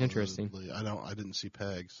 Probably. Interesting. I didn't see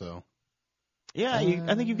Peg, so. Yeah,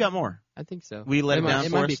 I think you've got more. I think so. We let it down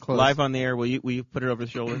for us live on the air. Will you put it over the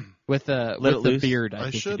shoulder? with the beard,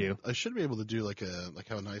 I think should, you do. I should be able to do have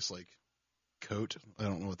a nice coat. I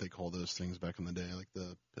don't know what they call those things back in the day,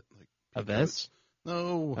 a vest.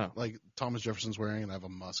 No, like Thomas Jefferson's wearing, and I have a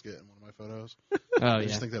musket in one of my photos. I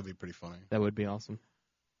just think that'd be pretty funny. That would be awesome.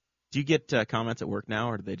 Do you get comments at work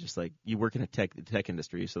now, or do they just you work in the tech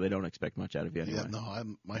industry, so they don't expect much out of you anyway? Yeah,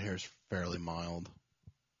 no, my hair's fairly mild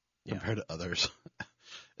compared to others.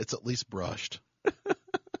 It's at least brushed.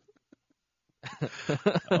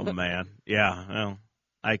 Oh man, yeah. Well,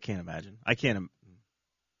 I can't imagine.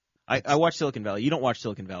 I watch Silicon Valley. You don't watch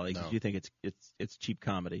Silicon Valley because you think it's cheap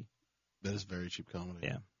comedy. That is very cheap comedy.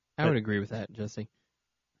 Yeah, I would agree with that, Jesse.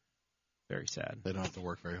 Very sad. They don't have to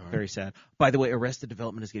work very hard. Very sad. By the way, Arrested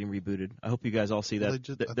Development is getting rebooted. I hope you guys all see that.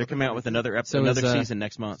 They're coming out with another season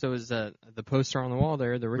next month. So is the poster on the wall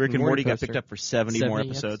there? The Rick and Morty got picked up for 70 more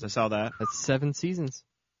episodes. I saw that. That's 7 seasons.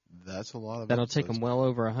 That's a lot of. That'll episodes. take them well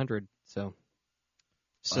over 100. So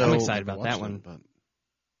I'm excited about that one. But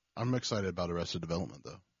I'm excited about Arrested Development,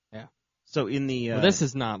 though. Yeah. So in the this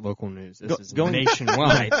is not local news. This is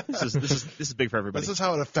nationwide. This is big for everybody. This is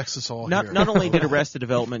how it affects us all. Not only did Arrested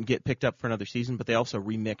Development get picked up for another season, but they also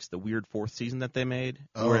remixed the weird 4th season that they made.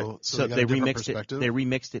 Oh, so they remixed it. They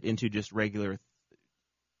remixed it into just regular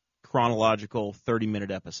chronological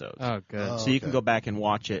 30-minute episodes. Oh, good. So you can go back and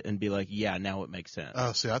watch it and be like, yeah, now it makes sense.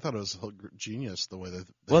 Oh, see, I thought it was genius the way that.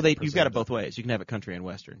 You've got it both ways. You can have it country and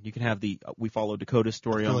western. You can have we follow Dakota's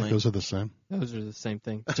story I feel only. Like those are the same. Those are the same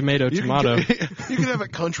thing. Tomato. You can have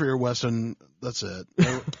it country or western. That's it.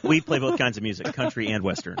 We play both kinds of music, country and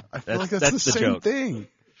western. I feel like that's the same joke. Thing.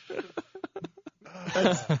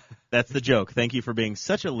 That's the joke. Thank you for being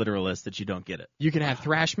such a literalist that you don't get it. You can have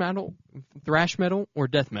thrash metal, or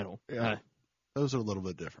death metal. Yeah. Those are a little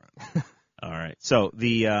bit different. All right. So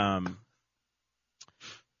the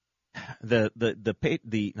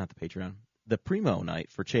Patreon, the Primo night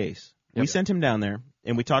for Chase. We sent him down there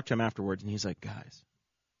and we talked to him afterwards, and he's like, "Guys,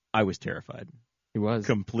 I was terrified. He was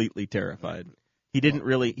completely terrified. He's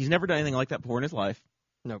never done anything like that before in his life.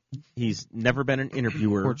 Nope. He's never been an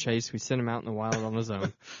interviewer. Poor Chase. We sent him out in the wild on his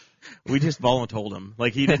own. We just told him.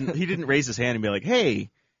 He didn't raise his hand and be like,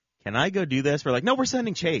 "Hey, can I go do this?" We're like, "No, we're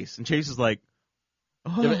sending Chase." And Chase is like,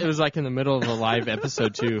 oh. It was in the middle of a live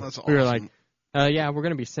episode too. That's awesome. We were like, yeah, we're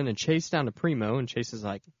going to be sending Chase down to Primo, and Chase is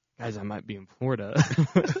like, "Guys, I might be in Florida."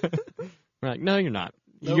 We're like, "No, you're not.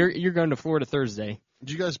 Nope. You're going to Florida Thursday." Did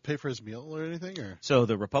you guys pay for his meal or anything, or? So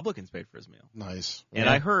the Republicans paid for his meal. Nice. And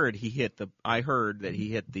I heard that he hit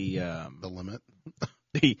the limit.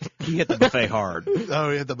 he hit the buffet hard. Oh,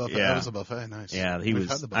 he hit the buffet. Yeah. That was a buffet. Nice. Yeah,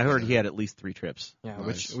 I heard he had at least 3 trips. Yeah,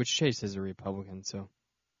 nice. which Chase is a Republican, so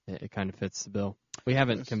it kind of fits the bill. We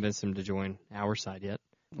haven't convinced him to join our side yet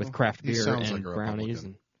with craft beer and brownies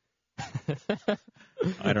and.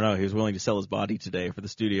 I don't know. He was willing to sell his body today for the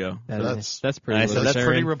studio. That's pretty. That's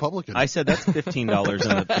pretty Republican. I said that's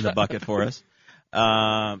 $15 in the bucket for us.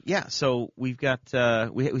 Yeah. So we've got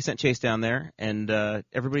we sent Chase down there, and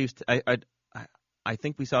everybody was. I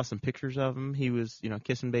think we saw some pictures of him. He was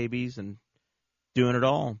kissing babies and doing it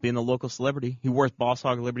all, being the local celebrity. He wore his Boss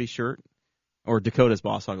Hog Liberty shirt, or Dakota's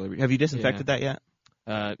Boss Hog Liberty. Have you disinfected that yet?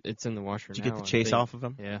 It's in the washer. Did you get the Chase off of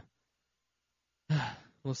him? Yeah.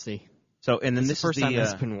 We'll see. So, and then this is the first time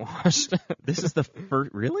it's been washed. This is the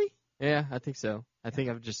first, really? Yeah, I think so. I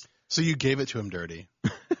think I've just. So you gave it to him dirty.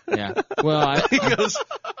 Yeah. Well, he goes,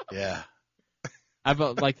 yeah. I've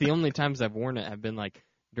the only times I've worn it have been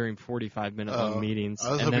during 45-minute long meetings.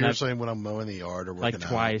 I was hoping you were saying when I'm mowing the yard or working out.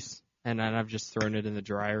 Twice, and then I've just thrown it in the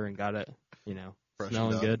dryer and got it,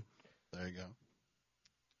 smelling good. There you go.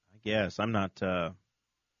 I guess I'm not.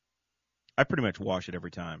 I pretty much wash it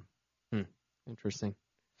every time. Interesting.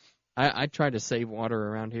 I try to save water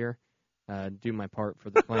around here, do my part for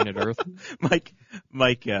the planet Earth. Mike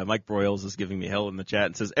Broyles is giving me hell in the chat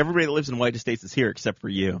and says everybody that lives in White Estates is here except for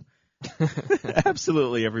you.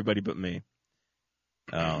 Absolutely everybody but me.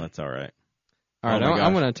 Oh, that's all right. All right, I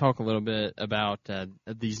want to talk a little bit about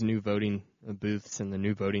these new voting booths and the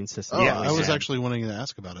new voting system. Oh, yeah, I was actually wanting to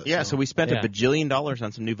ask about it. Yeah, so we spent $1 bajillion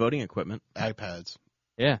on some new voting equipment. iPads.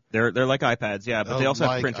 Yeah, they're like iPads, yeah, but they also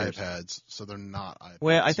have printers. iPads, so they're not iPads.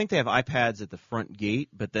 Well, I think they have iPads at the front gate,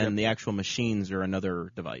 but then the actual machines are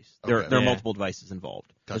another device. There are multiple devices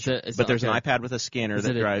involved. Gotcha. But there's an iPad with a scanner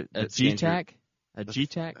that drives a GTAC, a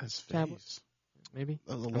GTAC tablet, maybe.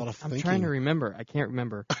 That's a lot of thinking. I'm trying to remember. I can't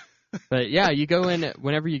remember. But yeah, you go in.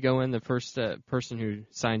 Whenever you go in, the first person who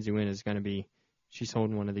signs you in is going to be. She's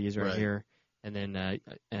holding one of these right here, and then I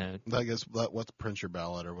guess what's print your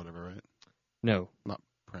ballot or whatever, right? No. Not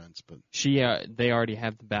prints, but they already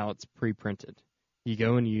have the ballots pre-printed. You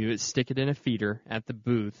go and you stick it in a feeder at the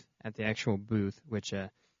booth, at the actual booth, which I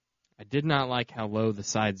did not like how low the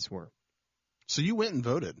sides were. So you went and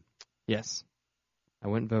voted? Yes. I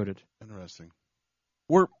went and voted. Interesting.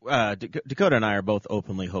 We're Dakota and I are both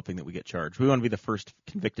openly hoping that we get charged. We want to be the first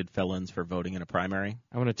convicted felons for voting in a primary.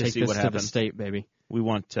 I want to take this to the state, baby. We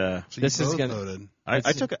want. So this you is both gonna. Voted.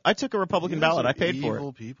 I took a Republican ballot. I paid for it.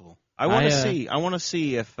 Evil people. I want to see. I want to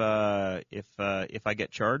see if I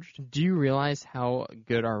get charged. Do you realize how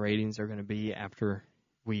good our ratings are going to be after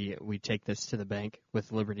we take this to the bank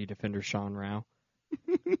with Liberty Defender Sean Rao?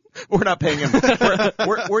 We're not paying him.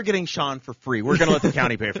 We're getting Sean for free. We're going to let the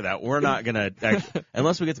county pay for that. We're not going to,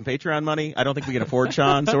 unless we get some Patreon money. I don't think we can afford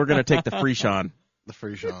Sean, so we're going to take the free Sean. The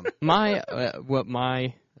free Sean.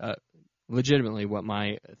 Legitimately, what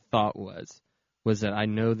my thought was that I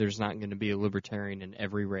know there's not going to be a libertarian in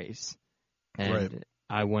every race, and right.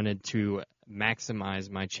 I wanted to maximize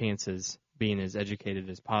my chances, being as educated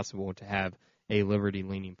as possible, to have a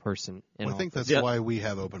liberty-leaning person. I think that's why we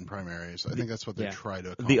have open primaries. I think that's what they try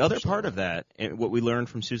to accomplish. The other part of that, and what we learned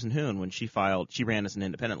from Susan Hoon when she ran as an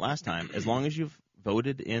independent last time, as long as you've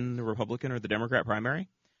voted in the Republican or the Democrat primary,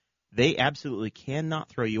 they absolutely cannot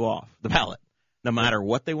throw you off the ballot. No matter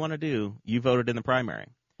what they want to do, you voted in the primary.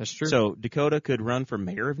 That's true. So Dakota could run for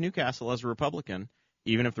mayor of Newcastle as a Republican,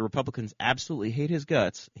 even if the Republicans absolutely hate his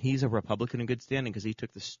guts. He's a Republican in good standing because he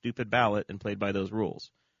took the stupid ballot and played by those rules.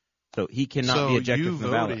 So he cannot be ejected from the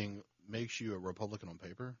ballot. So you voting makes you a Republican on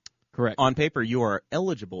paper? Correct. On paper, you are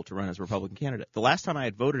eligible to run as a Republican candidate. The last time I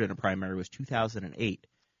had voted in a primary was 2008,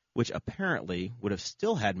 which apparently would have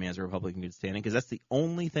still had me as a Republican in good standing, because that's the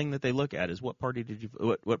only thing that they look at is what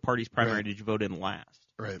party's primary did you vote in last.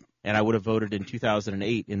 Right. And I would have voted in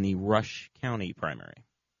 2008 in the Rush County primary.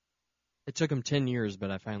 It took them 10 years, but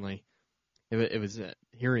I finally it was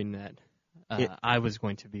hearing that I was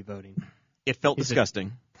going to be voting. It felt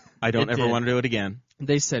disgusting. I don't ever want to do it again.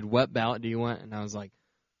 They said, "What ballot do you want?" And I was like,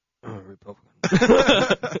 "Republican."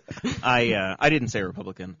 I didn't say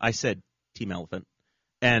Republican. I said Team Elephant,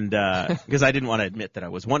 and because I didn't want to admit that I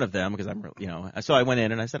was one of them, because so I went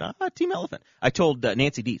in and I said, Team Elephant. I told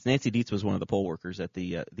Nancy Dietz. Nancy Dietz was one of the poll workers at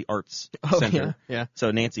the Arts Center. Yeah. So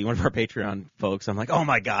Nancy, one of our Patreon folks, I'm like, oh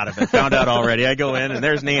my God, I've been found out already. I go in and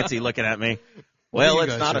there's Nancy looking at me. Well,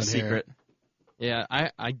 it's not a secret. Yeah,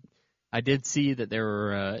 I did see that there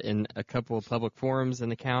were in a couple of public forums in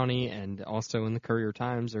the county and also in the Courier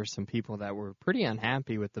Times, there's some people that were pretty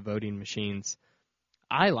unhappy with the voting machines.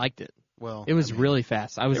 I liked it. Well, it was really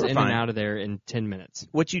fast. I was in fine. and out of there in 10 minutes.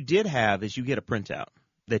 What you did have is you get a printout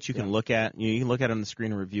that you can look at. You can look at it on the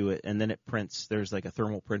screen and review it, and then it prints. There's like a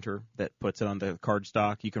thermal printer that puts it on the card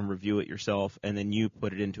stock. You can review it yourself, and then you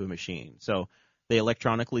put it into a machine. So they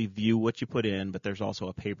electronically view what you put in, but there's also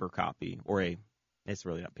a paper copy it's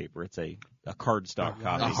really not paper. It's a cardstock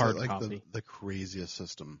copy. A hard copy. The craziest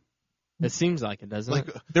system. It seems like it, doesn't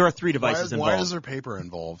it? There are 3 devices involved. Why is there paper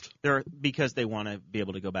involved? Because they want to be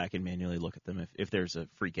able to go back and manually look at them if there's a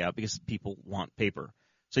freak out, because people want paper.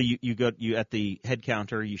 So you at the head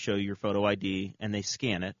counter, you show your photo ID, and they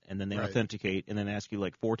scan it, and then they authenticate, and then ask you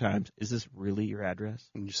like 4 times, is this really your address?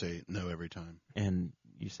 And you say no every time. And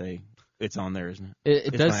you say, it's on there, isn't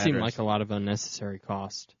it? It does seem like a lot of unnecessary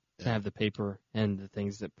cost to have the paper and the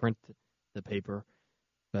things that print the paper,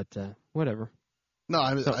 but whatever. No,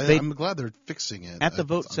 I'm glad they're fixing it. At the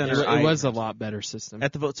vote center, it was a lot better system.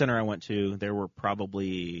 At the vote center I went to, there were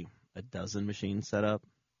probably a dozen machines set up.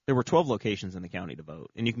 There were 12 locations in the county to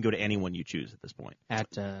vote, and you can go to any one you choose at this point.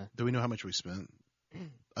 Do we know how much we spent?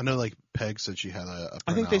 I know, like Peg said, she had a.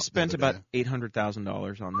 I think they spent about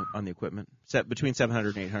 $800,000 on the equipment. Between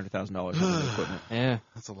 $700,000 and $800,000 on the equipment. Yeah,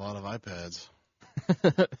 that's a lot of iPads.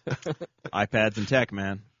 iPads and tech,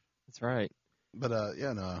 man. That's right. But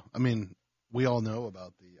I mean, we all know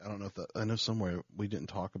about I don't know if I know somewhere we didn't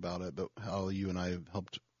talk about it, but how you and I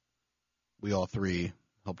helped. We all 3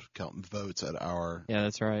 helped count votes at our. Yeah,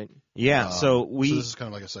 that's right. Yeah, so this is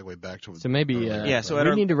kind of like a segue back to. So maybe we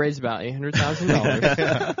need to raise about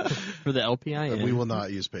 $800,000 for the LPIN. We will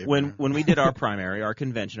not use paper. When we did our primary, our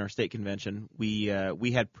convention, our state convention, we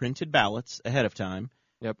had printed ballots ahead of time.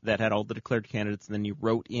 Yep. That had all the declared candidates, and then you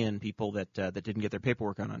wrote in people that didn't get their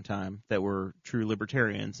paperwork on time, that were true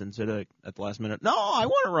libertarians, and said at the last minute, "No, I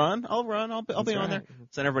want to run. I'll run. I'll be on there."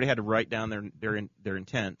 So then everybody had to write down their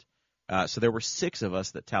intent. So there were 6 of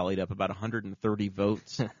us that tallied up about 130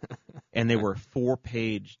 votes, and they were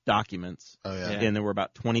 4-page documents. Oh yeah. And there were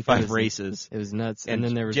about 25 races. It was nuts. And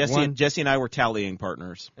then there was Jesse and I were tallying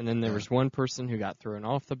partners. And then there was one person who got thrown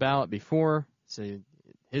off the ballot before, so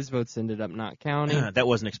his votes ended up not counting. That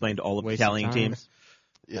wasn't explained to all of the tallying teams.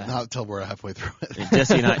 Yeah, not until we're halfway through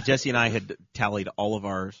it. Jesse and I had tallied all of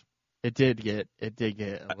ours. It did get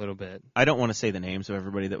a little bit. I don't want to say the names of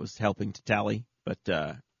everybody that was helping to tally, but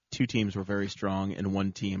 2 teams were very strong, and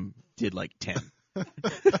 1 team did like 10. Yeah,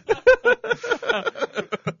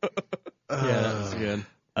 that was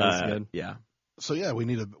good. Yeah. So yeah, we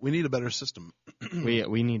need a better system.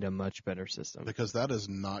 we need a much better system because that is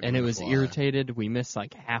not. And it was irritated. We missed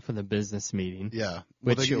like half of the business meeting. Yeah,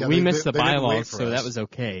 which we missed the bylaws, so that was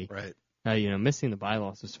okay. Right. Missing the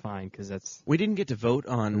bylaws was fine because that's. We didn't get to vote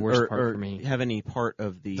on the worst part for me. Have any part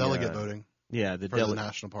of the delegate voting. Yeah, the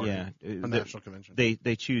National Party. Yeah, the National Convention.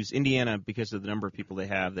 They choose Indiana because of the number of people they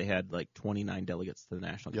have. They had like 29 delegates to the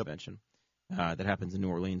National Convention. That happens in New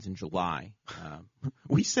Orleans in July.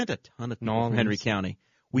 We sent a ton of people from Henry County.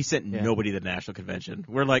 We sent nobody to the National Convention.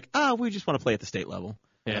 We're like, we just want to play at the state level.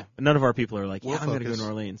 Yeah. But none of our people are like, I'm going to go to New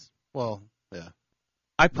Orleans. Well, yeah.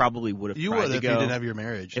 I probably would have tried to go. You would if you didn't have your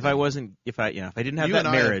marriage. If I didn't have you that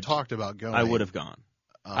and marriage, I talked about going. I would have gone.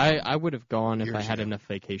 I would have gone if I had enough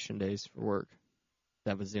vacation days for work.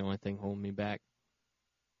 That was the only thing holding me back.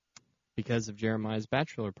 Because of Jeremiah's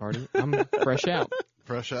bachelor party, I'm fresh out.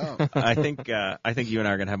 Fresh out. I think you and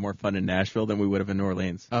I are going to have more fun in Nashville than we would have in New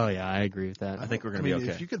Orleans. Oh yeah, I agree with that. I think we're going to be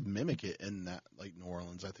okay. If you could mimic it in that, like New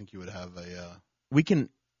Orleans, I think you would have a. We could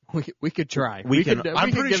try.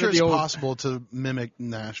 I'm pretty sure it's possible to mimic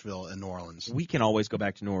Nashville and New Orleans. We can always go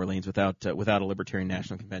back to New Orleans without a Libertarian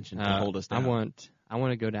National Convention to hold us down. I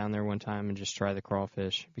want to go down there one time and just try the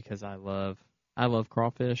crawfish because I love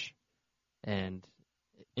crawfish and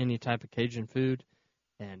any type of Cajun food,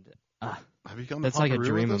 and have you come that's to like a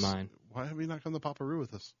dream of mine. Why have you not come to Paparoo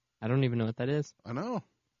with us? I don't even know what that is. I know.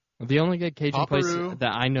 The only good Cajun place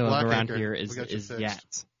that I know of around here is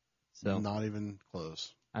Yats. So not even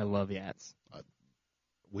close. I love Yats.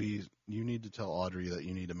 You need to tell Audrey that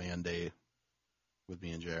you need a man day with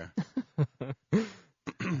me and Jer.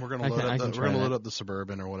 We're gonna load up the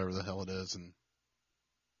Suburban or whatever the hell it is, and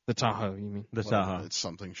the Tahoe. You mean the Tahoe? It's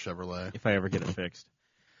something Chevrolet. If I ever get it fixed.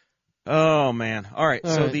 Oh man! All right.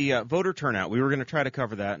 So the voter turnout. We were going to try to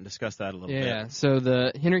cover that and discuss that a little bit. Yeah. So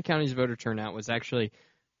the Henry County's voter turnout was actually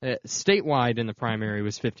statewide in the primary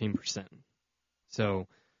was 15%. So,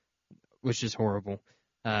 which is horrible.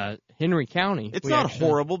 Henry County. It's not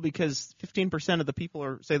horrible because 15% of the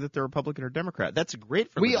people say that they're Republican or Democrat. That's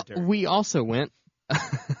great for libertarians. We also went.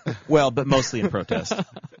 Well, but mostly in protest.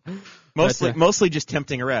 Mostly just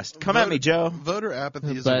tempting arrest. Come at me, Joe. Voter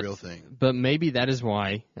apathy is a real thing. But maybe that is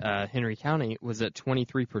why Henry County was at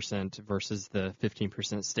 23% versus the 15%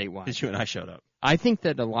 statewide. Because you and I showed up. I think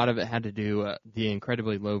that a lot of it had to do, the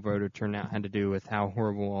incredibly low voter turnout had to do with how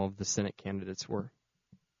horrible all of the Senate candidates were.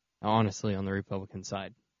 Honestly, on the Republican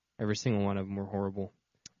side. Every single one of them were horrible.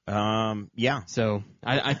 Yeah. So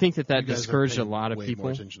I think that discouraged a lot of people.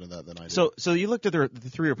 More attention to that than I did. So you looked at the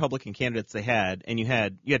 3 Republican candidates they had, and you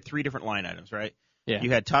had 3 different line items, right? Yeah.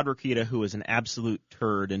 You had Todd Rokita, who was an absolute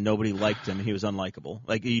turd, and nobody liked him, and he was unlikable.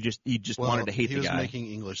 Like you just wanted to hate the guy. He was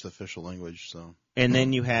making English the official language, so. And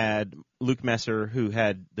then you had Luke Messer, who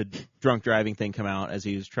had the drunk driving thing come out as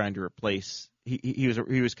he was trying to replace. He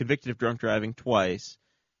was convicted of drunk driving twice.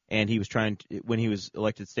 And he was when he was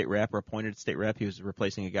elected state rep or appointed state rep, he was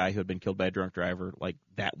replacing a guy who had been killed by a drunk driver like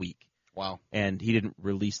that week. Wow. And he didn't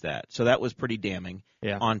release that. So that was pretty damning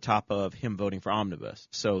on top of him voting for Omnibus.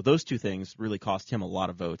 So those 2 things really cost him a lot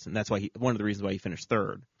of votes. And that's why one of the reasons why he finished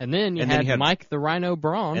 3rd. And then you had Mike the Rhino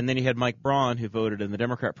Braun. And then you had Mike Braun, who voted in the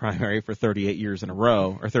Democrat primary for 38 years in a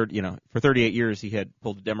row. For 38 years he had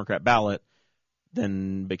pulled a Democrat ballot.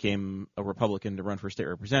 Then became a Republican to run for state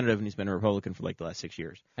representative, and he's been a Republican for like the last 6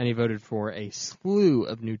 years. And he voted for a slew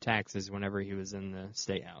of new taxes whenever he was in the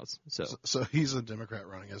state house. So he's a Democrat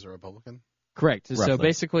running as a Republican? Correct. Roughly. So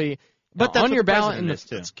basically, but on your ballot in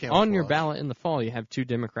the ballot in the fall, you have 2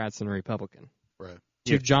 Democrats and a Republican. Right.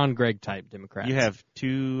 2 John Gregg type Democrats. You have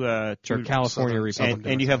 2 California Republicans,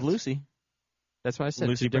 and you have Lucy. That's why I said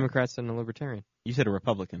Lucy 2 Democrats and a Libertarian. You said a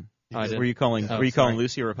Republican. Oh, were you calling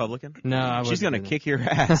Lucy a Republican? No, I wasn't. She's going to kick your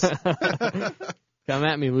ass. Come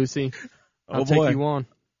at me, Lucy. I'll boy. take you on.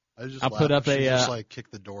 I'll put up a just like kick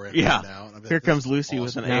the door in yeah. now. And Here comes Lucy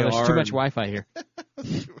with an AR. There's too much Wi-Fi here.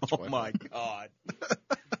 Oh my God.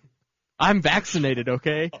 I'm vaccinated,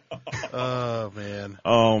 okay? Oh man.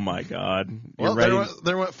 Oh my God. Well,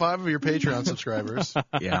 there went 5 of your Patreon subscribers.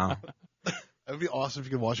 Yeah. It would be awesome if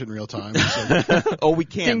you could watch it in real time. Oh, we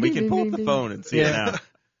can. We can pull up the phone and see it now.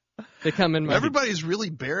 They come in. Everybody's really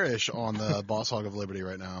bearish on the Boss Hog of Liberty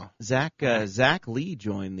right now. Zach Lee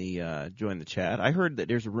joined the chat. I heard that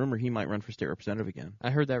there's a rumor he might run for state representative again. I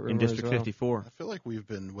heard that rumor in District as well. 54. I feel like we've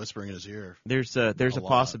been whispering in his ear. There's a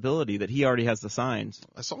possibility that he already has the signs.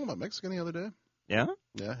 I saw him at Mexican the other day. Yeah?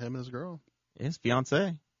 Yeah, him and his girl. His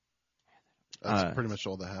fiance. That's pretty much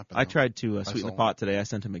all that happened. I tried to sweeten the pot today. I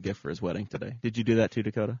sent him a gift for his wedding today. Did you do that too,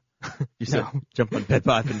 Dakota? You said jump on Bed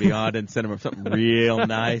Bath & Beyond and send him something real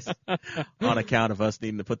nice on account of us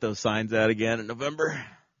needing to put those signs out again in November.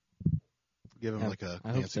 Give him like a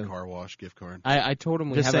fancy car wash gift card. I told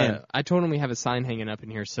him we have a sign hanging up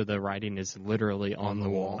in here, so the writing is literally on the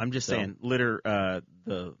wall. I'm just saying,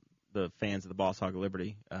 the fans of the Boss Hog of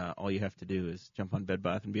Liberty, all you have to do is jump on Bed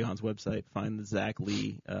Bath & Beyond's website, find the Zach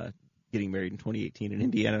Lee getting married in 2018 in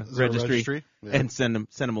Indiana registry, yeah. And send him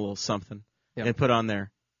a little something, and put on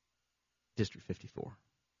there District 54.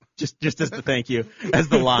 Just as the thank you, as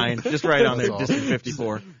the line, just right on there, awesome. District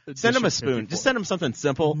 54. Send him a spoon. 54. Just send him something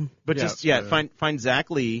simple, but find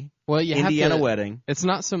Zach Lee. Well, you Indiana have to, wedding. It's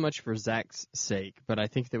not so much for Zach's sake, but I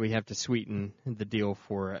think that we have to sweeten the deal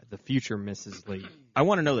for the future Mrs. Lee. I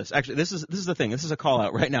want to know this. Actually, this is the thing. This is a call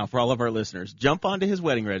out right now for all of our listeners. Jump onto his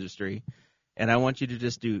wedding registry, and I want you to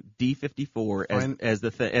just do D54 as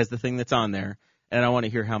the thing that's on there. And I want to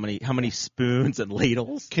hear how many spoons and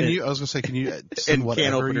ladles. Can you send and whatever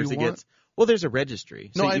can openers you he want? Gets? Well, there's a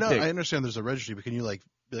registry. So no, I know. I understand there's a registry, but can you be like,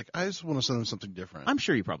 I just want to send them something different? I'm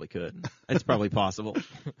sure you probably could. It's probably possible.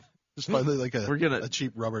 Just find a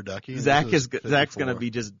cheap rubber ducky. Zach's gonna be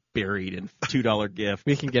just buried in $2 gift.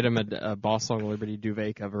 We can get him a Boss Hog Liberty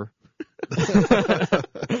duvet cover.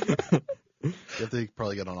 I think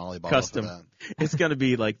probably get on Alibaba custom. For that. It's gonna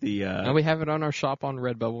be like the. And we have it on our shop on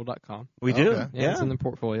Redbubble.com. We do. Okay. Yeah, it's in the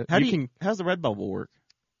portfolio. How's the Redbubble work?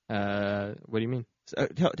 What do you mean? So,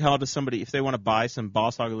 how does somebody, if they want to buy some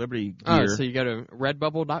Boss Hog of Liberty gear? So you go to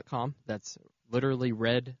Redbubble.com. That's literally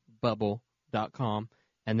Redbubble.com,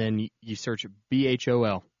 and then you search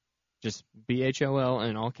BHOL, just BHOL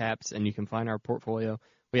in all caps, and you can find our portfolio.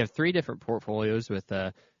 We have 3 different portfolios with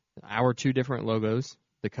our 2 different logos,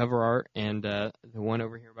 the cover art and the one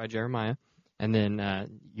over here by Jeremiah, and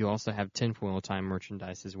then you also have tinfoil time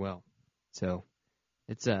merchandise as well. So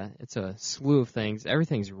it's a slew of things.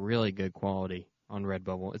 Everything's really good quality on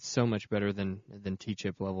Redbubble. It's so much better than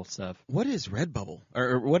T-chip level stuff. What is Redbubble,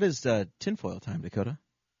 or what is tinfoil time, Dakota?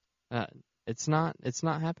 It's not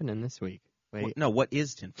happening this week. Wait. What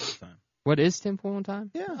is tinfoil time? What is tinfoil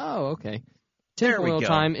time? Yeah. Oh, okay. Tinfoil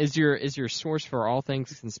time is your source for all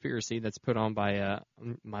things conspiracy that's put on by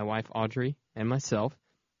my wife Audrey and myself.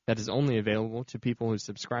 That is only available to people who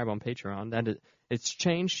subscribe on Patreon. It's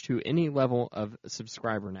changed to any level of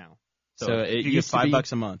subscriber now. So it you get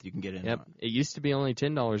 $5 a month, you can get in. Yep. It used to be only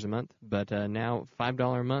 $10 a month, but now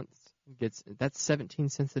 $5 a month that's 17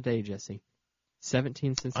 cents a day, Jesse.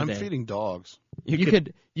 17 cents a day. I'm feeding dogs. You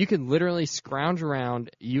could literally scrounge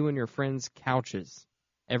around you and your friends' couches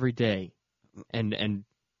every day and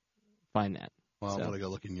find that. Well, I'm gonna go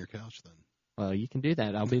look in your couch then. Well, you can do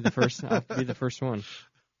that. I'll be the first. I'll be the first one.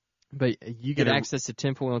 But you get access to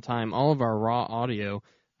tinfoil time, all of our raw audio.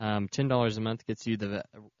 $10 a month gets you the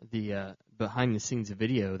behind the scenes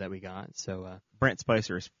video that we got. So Brent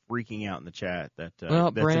Spicer is freaking out in the chat that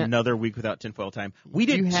that's Brent, another week without tinfoil time. We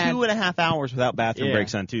did 2.5 hours without bathroom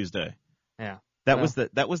breaks on Tuesday. Yeah. That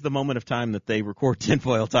was the moment of time that they record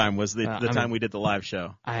tinfoil time was the time we did the live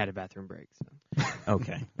show. I had a bathroom break. So.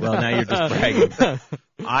 Okay. Well, now you're just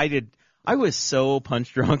bragging. I was so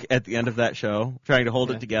punch drunk at the end of that show, trying to hold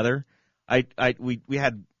it together. I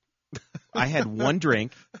had one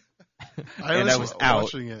drink, and I was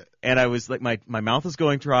out, and I was like, my mouth is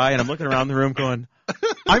going dry, and I'm looking around the room going,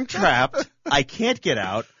 I'm trapped. I can't get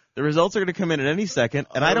out. The results are going to come in at any second,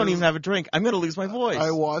 and I don't even have a drink. I'm going to lose my voice.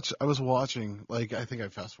 I was watching, I think I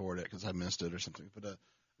fast forwarded it because I missed it or something, but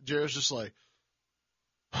Jared's just like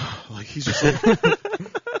he's just like,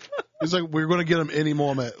 he's like, we're going to get him any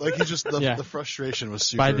moment. Like, he just, the frustration was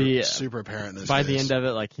super apparent in his By face. the end of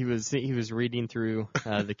it, like, he was reading through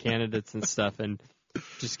the candidates and stuff and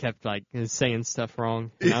just kept, like, saying stuff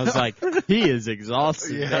wrong. And I was like, he is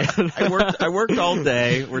exhausted, man. I worked all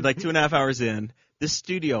day. We're like 2.5 hours in. This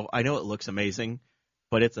studio, I know it looks amazing,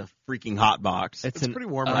 but it's a freaking hot box. It's pretty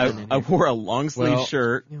warm. I wore a long sleeve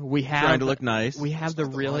shirt, trying to look nice. We have the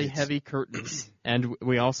really heavy curtains, and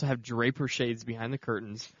we also have draper shades behind the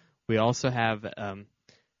curtains. We also have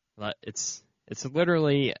it's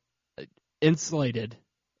literally insulated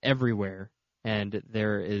everywhere, and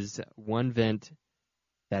there is one vent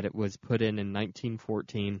that it was put in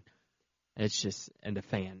 1914. It's just and a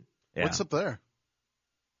fan. Yeah. What's up there?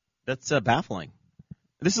 That's baffling.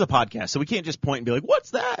 This is a podcast, so we can't just point and be like,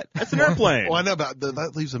 "What's that? That's an airplane." Well, I know, but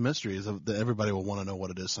that leaves a mystery. Is that everybody will want to know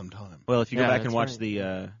what it is sometime. Well, if you go back and watch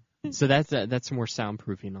right. the, So that's more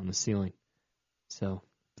soundproofing on the ceiling. So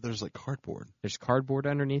There's like cardboard. there's cardboard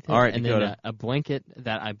underneath it, All right, and Dakota. then a blanket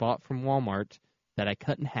that I bought from Walmart that I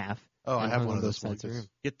cut in half. Oh, I and have hung one on of both those sides of the blankets. room.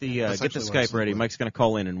 get the That's get the actually what I Skype sleep ready. with. Mike's going to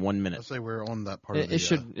call in 1 minute. Let's say we're on that part of the.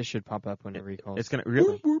 It should pop up whenever he calls. It's going to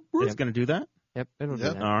really. It's Yep. going to do that. Yep, it'll do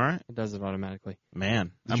Yep. that. All right, It does it automatically. man.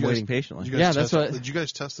 Did I'm you guys- waiting patiently. Did you Yeah, guys that's what- Did you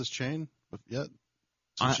guys test this chain yet?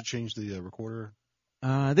 So you should change the recorder.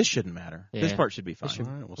 This shouldn't matter. This Yeah. part should be fine. should-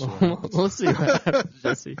 All right, we'll see. What happens. We'll see what happens,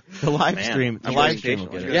 Jesse. The live Man, stream. The did you live guys- stream will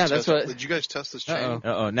did get you it. guys Yeah, that's test- what- Did you guys test this chain? Uh-oh.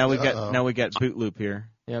 Uh-oh. Now we got boot loop here.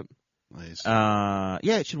 Yep. Nice.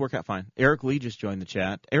 Yeah, it should work out fine. Eric Lee just joined the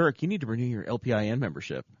chat. Eric, you need to renew your LPIN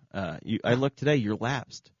membership. I looked today. You're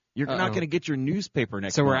lapsed. You're not Uh-oh. going to get your newspaper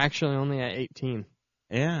next So we're month. actually only at 18.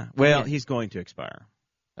 Yeah. Well, Yeah. he's going to expire.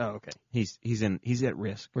 Oh, okay. He's at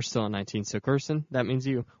risk. We're still at 19. So Kirsten, that means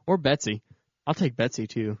you or Betsy. I'll take Betsy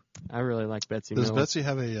too. I really like Betsy. Does Miller. Betsy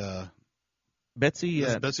have a Betsy.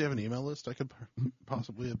 Does Betsy have an email list I could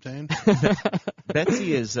possibly obtain?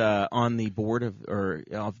 Betsy is on the board of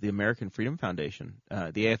the American Freedom Foundation,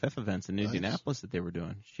 the AFF events in Nice. Indianapolis that they were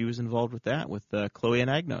doing. She was involved with that with Chloe and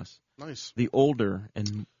Agnos, Nice. the older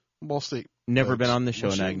and Ball State. never folks. been on the show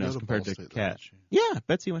Well, in she didn't go Agnos to compared Ball to State, though, Kat. did she? Yeah,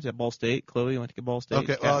 Betsy went to Ball State. Chloe went to Ball State.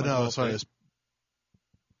 Okay. Kat Oh went to no, Ball sorry. State. It's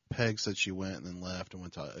Peg said she went and then left and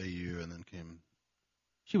went to AU and then came.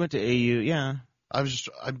 She went to AU. Yeah, I've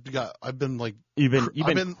been like you've I've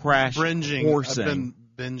been been crash binging. coursing. I've been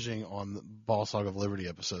binging on the Ball Sog of Liberty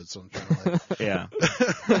episodes, so I'm trying to like. Yeah.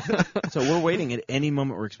 So we're waiting at any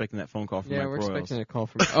moment. We're expecting that phone call from Yeah, Mike we're Royals. expecting a call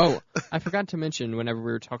from. Oh, I forgot to mention whenever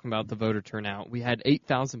we were talking about the voter turnout, we had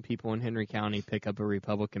 8,000 people in Henry County pick up a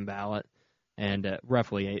Republican ballot, and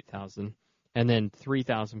roughly 8,000, and then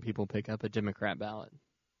 3,000 people pick up a Democrat ballot,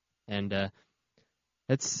 and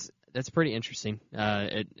that's pretty interesting.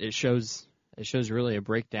 It shows really a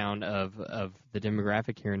breakdown of the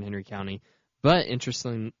demographic here in Henry County. But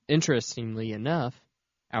interestingly enough,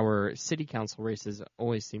 our city council races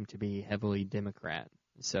always seem to be heavily Democrat.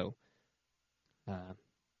 So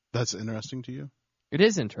That's interesting to you? it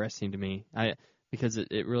is interesting to me. Because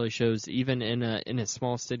it really shows even in a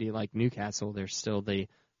small city like Newcastle, there's still the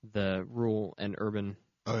rural and urban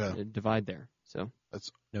Oh yeah, divide there. So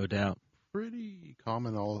that's No doubt. pretty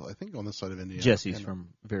common. I think on this side of Indiana. Jesse's And from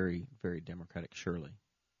very, very Democratic Shirley.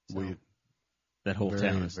 we. That whole Very,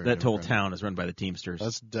 town very whole Democratic. town is run by the Teamsters.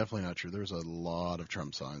 That's definitely not true. There's a lot of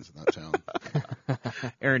Trump signs in that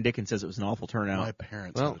town. Aaron Dickens says it was an awful turnout. My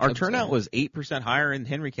parents. Well, had a Our Trump turnout sign. was 8% higher in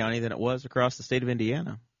Henry County than it was across the state of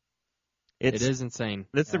Indiana. it is insane.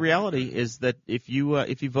 That's the reality. Is that if you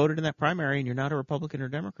voted in that primary and you're not a Republican or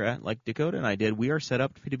Democrat like Dakota and I did, we are set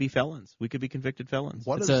up to be felons. We could be convicted felons.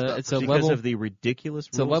 What It's is a that? it's a because level of the ridiculous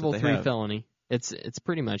it's a rules level that they 3 have. felony. It's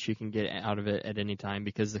pretty much you can get out of it at any time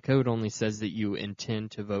because the code only says that you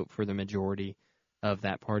intend to vote for the majority of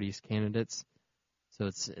that party's candidates. So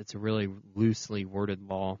it's a really loosely worded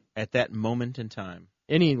law. At that moment in time.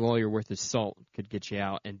 Any lawyer worth his salt could get you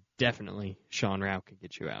out, and definitely Sean Rao could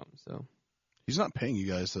get you out. So He's not paying you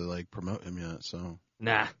guys to like promote him yet, so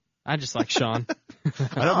nah, I just like Sean.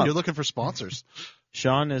 I know you're looking for sponsors.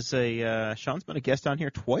 Sean's been a guest on here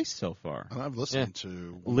twice so far. And I've listened to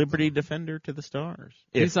one of Liberty them. Defender to the stars.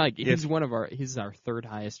 He's If- he's our third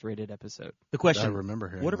highest rated episode. The I question: remember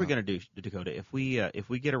hearing what are we that. going to do, Dakota? If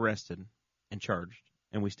we get arrested and charged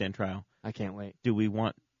and we stand trial, I can't wait. do we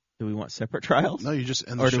want separate trials, No, you just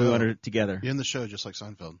end the or show. do we want it together? You end the show just like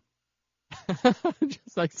Seinfeld.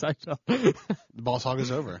 Just like Seinfeld. The Boss Hog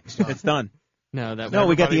is over. It's done. It's done. No, that No,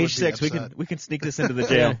 we got the Everybody would be H6. upset. We can sneak this into the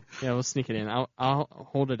jail. Yeah, we'll sneak it in. I'll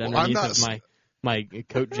hold it Well, underneath I'm of not my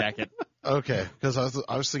coat jacket. Okay, because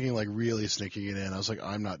I was thinking like really sneaking it in. I was like,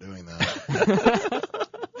 I'm not doing that.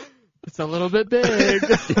 It's a little bit big.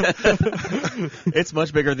 It's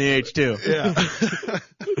much bigger than the H2. Yeah.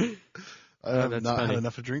 I have that's not funny. had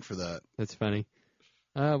enough to drink for that. That's funny.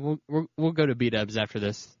 We'll go to B-Dubs after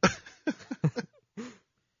this.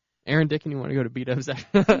 Aaron Dicken, you want to go to B-Dubs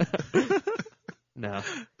after? No.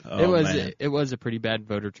 Oh, man. It was a pretty bad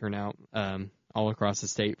voter turnout all across the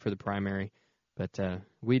state for the primary, but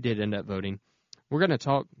we did end up voting. We're going to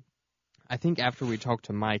talk. I think after we talk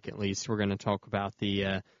to Mike, at least we're going to talk about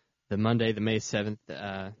the Monday, the May 7th.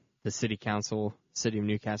 The city council, city of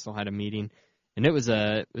Newcastle, had a meeting, and it was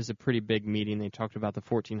a pretty big meeting. They talked about the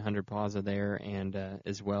 1400 Plaza there, and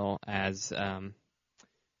as well as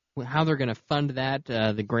how they're going to fund that,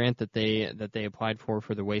 the grant that they applied for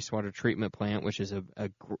the wastewater treatment plant, which is a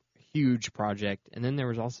huge project. And then there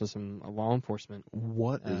was also some law enforcement.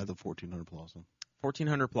 What is the 1400 Plaza?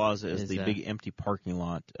 1400 Plaza is the big empty parking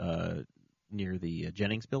lot near the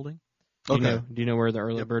Jennings building. Do you know where the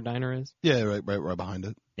Early Bird Diner is? Yeah, right behind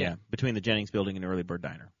it. Yeah, between the Jennings building and the Early Bird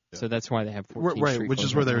Diner. Yeah. So that's why they have 14th Street. Right, which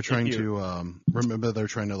is where they were trying to remember they were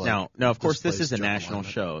trying to like. Now of course this is a national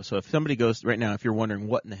show. So if somebody goes right now, if you're wondering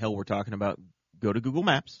what in the hell we're talking about, go to Google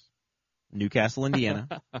Maps, Newcastle, Indiana,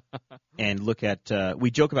 and look at.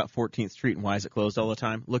 We joke about 14th Street and why is it closed all the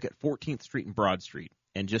time. Look at 14th Street and Broad Street,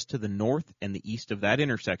 and just to the north and the east of that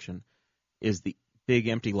intersection is the big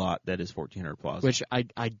empty lot that is 1400 Plaza. Which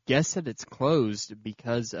I guess that it's closed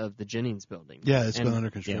because of the Jennings building. Yeah, it's been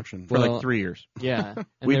under construction for like 3 years. Yeah.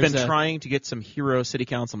 We've been trying to get some hero city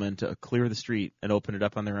councilmen to clear the street and open it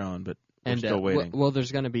up on their own, but we're still waiting. Well,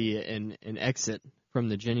 there's going to be an exit from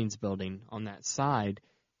the Jennings building on that side,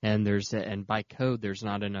 and and by code there's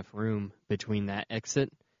not enough room between that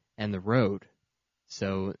exit and the road.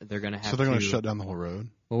 So they're going to have So they're going to shut down the whole road?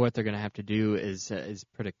 Well, what they're going to have to do is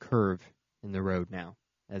put a curve in the road now,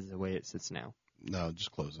 as the way it sits now. No,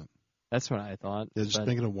 just close it. That's what I thought. Yeah, just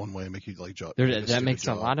make it a one-way, make you like jog. That makes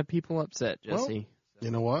a lot of people upset, Jesse. Well, you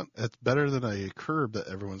know what? It's better than a curb that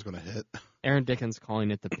everyone's going to hit. Aaron Dickens calling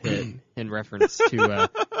it the pit in reference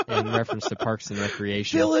to Parks and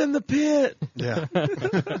Recreation. Fill in the pit. Yeah.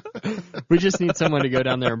 We just need someone to go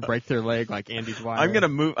down there and break their leg like Andy Dwyer. I'm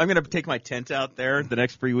gonna take my tent out there the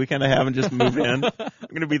next free weekend I have and just move in.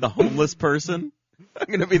 I'm gonna be the homeless person. I'm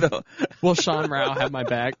going to be the... Will Sean Rao have my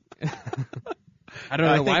back? I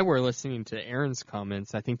don't know why we're listening to Aaron's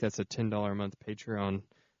comments. I think that's a $10 a month Patreon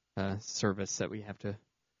service that we have to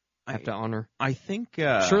honor. I think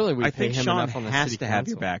surely we pay him Sean enough on the has city to council. have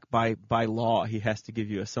your back. By law, he has to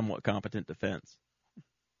give you a somewhat competent defense.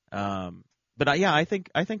 But I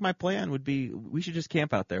think my plan would be we should just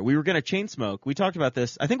camp out there. We were going to chain smoke. We talked about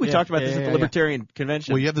this. I think we talked about this at the Libertarian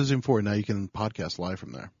Convention. Well, you have the Zoom 4. Now you can podcast live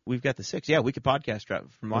from there. We've got the 6. Yeah, we could podcast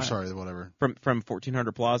from live. Oh, sorry, whatever. From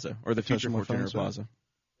 1400 Plaza or the future 1400 Plaza.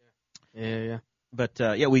 Yeah. But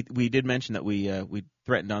we did mention that we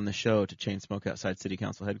threatened on the show to chain smoke outside City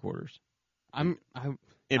Council headquarters. I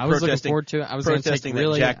was looking forward to it. I was protesting that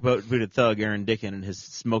jackbooted thug Aaron Dicken and his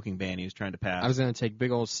smoking ban he was trying to pass. I was going to take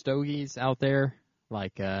big old stogies out there,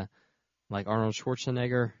 like Arnold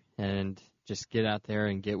Schwarzenegger, and just get out there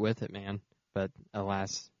and get with it, man. But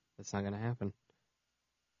alas, that's not going to happen.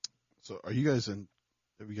 So, are you guys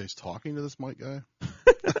talking to this Mike guy?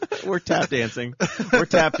 We're tap dancing. We're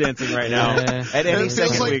tap dancing right now. At any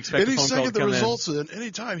second, we expect a phone call to come in. The results, and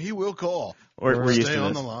any time he will call. We're used to this. Stay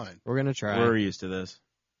on the line. We're going to try. We're used to this.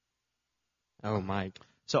 Oh, Mike.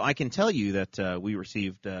 So I can tell you that we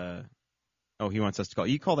received. He wants us to call.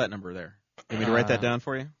 You call that number there. You want me to write that down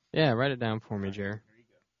for you? Yeah, write it down for me, Jer. There you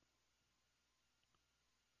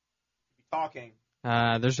go. Talking.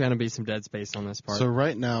 There's going to be some dead space on this part. So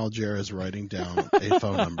right now, Jer is writing down a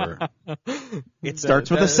phone number. It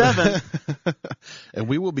starts with a 7. And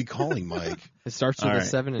we will be calling Mike. It starts with a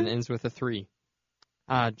 7 and ends with a 3.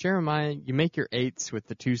 Jeremiah, you make your 8s with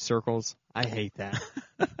the 2 circles. I hate that.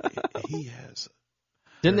 He has.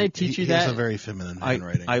 Didn't they teach you that? He has a very feminine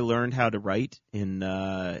handwriting. I learned how to write in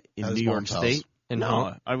New York State.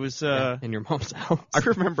 I was in your mom's house. I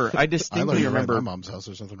remember. I distinctly remember. My mom's house.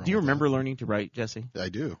 There's nothing wrong. Do you remember learning to write, Jesse? I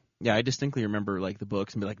do. Yeah, I distinctly remember like the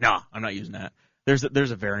books and be like, nah, I'm not using that. There's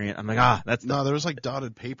a variant. I'm like, that's there was like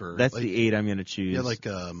dotted paper. That's like, the 8 I'm gonna choose. Yeah, like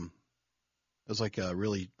it was like a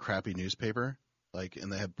really crappy newspaper. Like,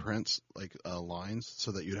 and they had prints like lines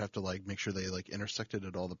so that you'd have to like make sure they like intersected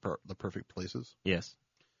at all the perfect places. Yes.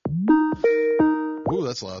 Ooh,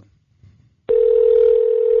 that's loud.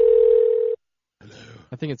 Hello.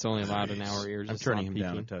 I think it's only loud in our ears. I'm turning him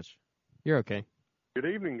down a touch. You're okay. Good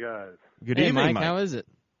evening, guys. Good evening, Mike. How is it?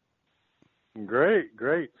 Great.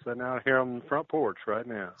 Sitting out here on the front porch right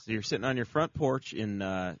now. So you're sitting on your front porch in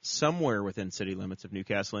somewhere within city limits of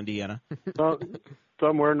Newcastle, Indiana.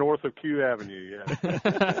 Somewhere north of Q Avenue,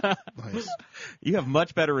 yeah. Nice. You have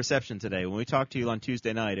much better reception today. When we talked to you on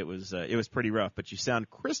Tuesday night, it was pretty rough, but you sound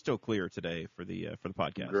crystal clear today for the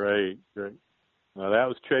podcast. Great. Now that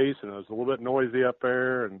was Chase, and it was a little bit noisy up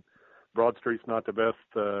there, and Broad Street's not the best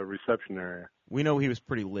reception area. We know he was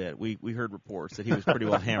pretty lit. We heard reports that he was pretty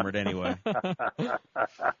well hammered anyway.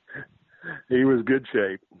 He was good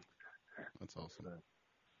shape. That's awesome.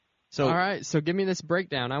 So, all right, so give me this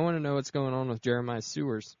breakdown. I want to know what's going on with Jeremiah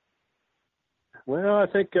Sewers. Well, I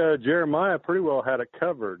think Jeremiah pretty well had it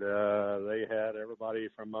covered. They had everybody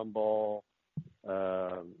from Umball,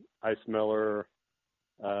 Ice Miller.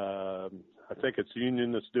 I think it's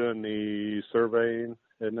Union that's doing the surveying,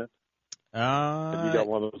 isn't it? Have you got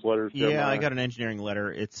one of those letters? Jeremiah? Yeah, I got an engineering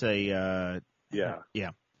letter. It's a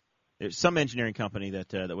yeah. There's some engineering company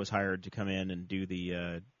that was hired to come in and do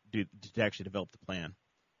to actually develop the plan.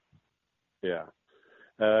 Yeah.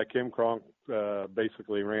 Kim Cronk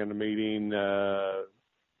basically ran the meeting.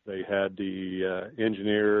 They had the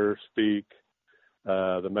engineer speak.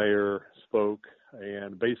 The mayor spoke,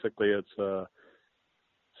 and basically it's a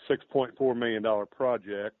 $6.4 million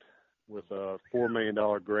project with a $4 million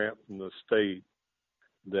grant from the state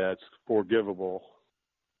that's forgivable.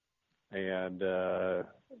 And I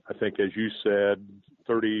think, as you said,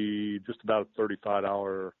 just about a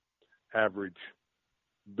 $35 average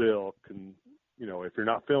bill can, if you're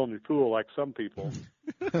not filling your pool like some people,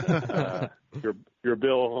 your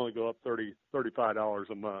bill will only go up $35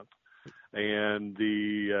 a month. And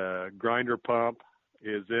the grinder pump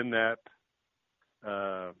is in that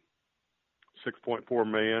 $6.4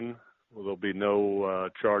 million. Well, there'll be no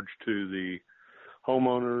charge to the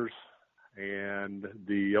homeowners, and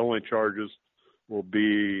the only charges will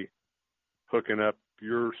be hooking up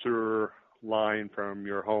your sewer line from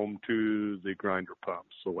your home to the grinder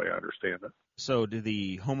pumps, the way I understand it. So do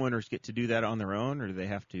the homeowners get to do that on their own, or do they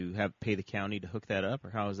have to pay the county to hook that up, or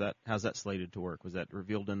how's that slated to work? Was that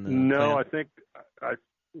revealed in the No, plan? I think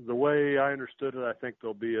the way I understood it, I think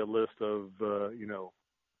there'll be a list of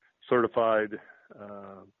certified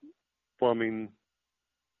plumbing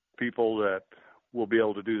people that will be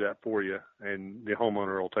able to do that for you, and the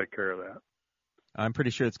homeowner will take care of that. I'm pretty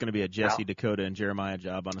sure it's going to be a Jesse, Dakota, and Jeremiah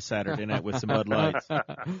job on a Saturday night with some Bud Lights.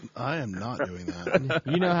 I am not doing that.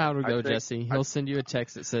 You know how to go, Jesse. He'll send you a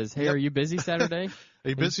text that says, "Hey, Are you busy Saturday?" Are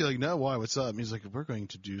you busy? Like, no, why? What's up? And he's like, we're going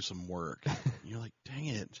to do some work. And you're like, dang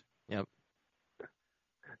it. Yep.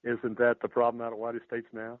 Isn't that the problem out at White Estates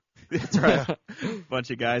now? That's right. A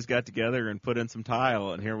bunch of guys got together and put in some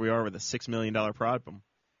tile, and here we are with a $6 million problem.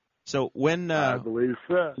 So I believe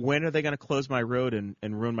so. When are they going to close my road and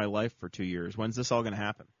ruin my life for 2 years? When's this all going to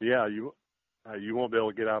happen? Yeah, you won't be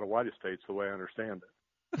able to get out of White Estates the way I understand it.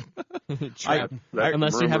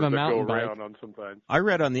 Unless you have a mountain bike. On sometimes. I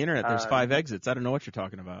read on the internet there's 5 exits. I don't know what you're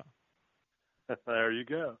talking about. There you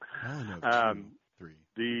go. I only know 2, 3.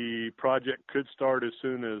 The project could start as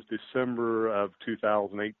soon as December of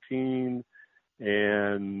 2018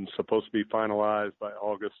 and supposed to be finalized by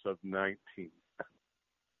August of 19.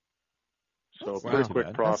 So pretty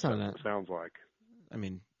quick process, it sounds like. I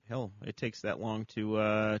mean, hell, it takes that long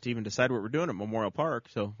to even decide what we're doing at Memorial Park.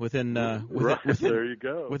 So within there you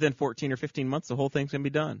go. Within 14 or 15 months, the whole thing's going to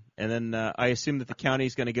be done. And then I assume that the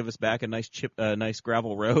county's going to give us back a nice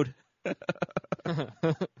gravel road.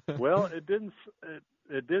 Well, it didn't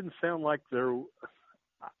sound like there.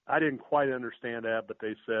 I didn't quite understand that, but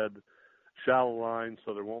they said shallow lines,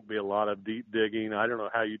 so there won't be a lot of deep digging. I don't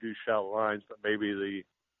know how you do shallow lines, but maybe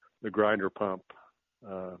the grinder pump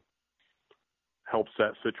helps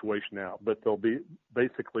that situation out. But they'll be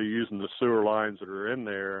basically using the sewer lines that are in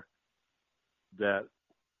there that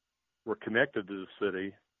were connected to the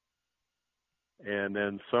city, and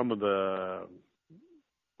then some of the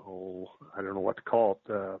I don't know what to call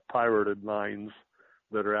it, pirated lines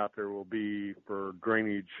that are out there will be for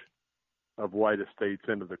drainage of White Estates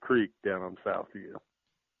into the creek down on Southview.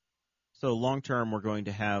 So long term, we're going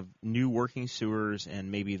to have new working sewers,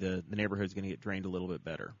 and maybe the neighborhood's going to get drained a little bit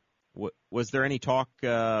better. Was there any talk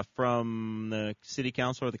from the city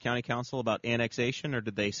council or the county council about annexation, or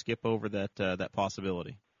did they skip over that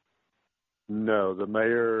possibility? No, the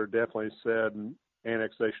mayor definitely said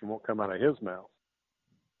annexation won't come out of his mouth.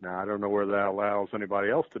 Now, I don't know whether that allows anybody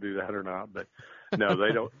else to do that or not, but no,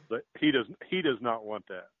 they don't. He does not want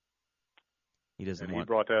that. He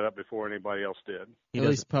brought that up before anybody else did. At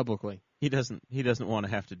least publicly. He doesn't want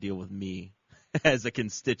to have to deal with me as a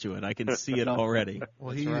constituent. I can see it already.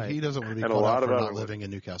 Well, he doesn't want to be called out for not living in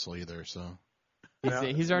Newcastle either. So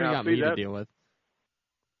he's already got me to deal with.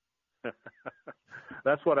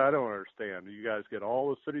 That's what I don't understand. You guys get all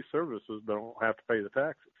the city services, but don't have to pay the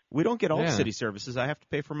taxes. We don't get all the city services. I have to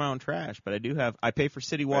pay for my own trash, but I pay for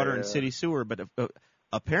city water and city sewer. But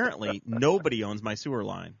apparently, nobody owns my sewer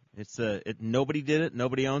line. Nobody did it.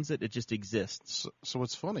 Nobody owns it. It just exists. So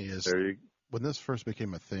what's funny is when this first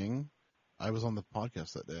became a thing, I was on the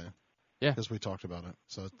podcast that day. Yeah, because we talked about it.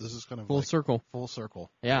 So this is kind of full circle. Full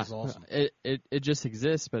circle. Yeah, it's awesome. It just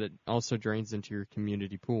exists, but it also drains into your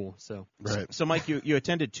community pool. So right. So Mike, you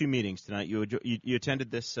attended 2 meetings tonight. You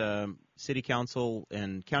attended this city council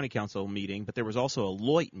and county council meeting, but there was also a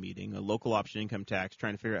LOIT meeting, a local option income tax,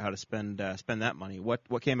 trying to figure out how to spend that money.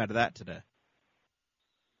 What came out of that today?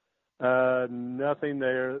 Nothing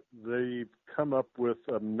there. They've come up with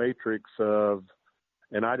a matrix of,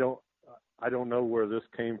 and I I don't know where this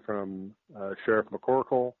came from, Sheriff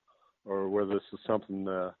McCorkle, or whether this is something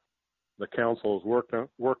the council has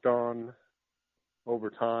worked on over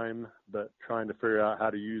time, but trying to figure out how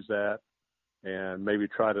to use that and maybe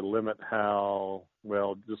try to limit how,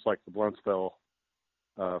 well, just like the Bluntsville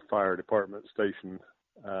Fire Department station,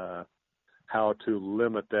 how to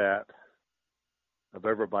limit that of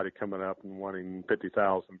everybody coming up and wanting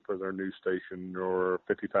 $50,000 for their new station or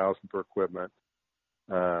 $50,000 for equipment.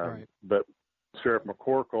 Right. But Sheriff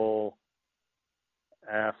McCorkle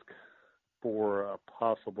asked for a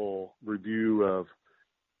possible review of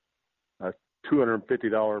a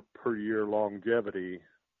 $250 per year longevity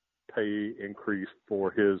pay increase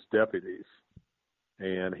for his deputies.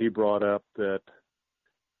 And he brought up that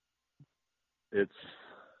it's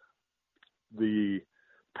the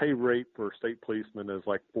pay rate for state policemen is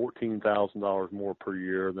like $14,000 more per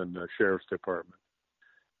year than the sheriff's department.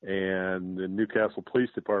 And the Newcastle Police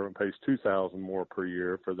Department pays $2,000 more per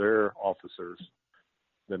year for their officers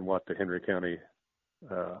than what the Henry County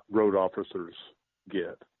road officers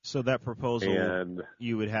get. So that proposal, and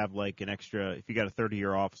you would have like an extra, if you got a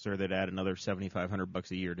 30-year officer, they'd add another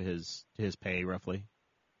 $7,500 a year to his pay, roughly.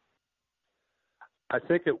 I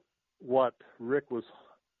think what Rick was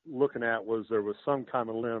looking at was there was some kind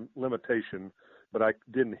of limitation, but I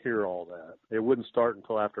didn't hear all that. It wouldn't start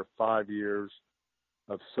until after 5 years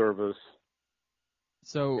of service.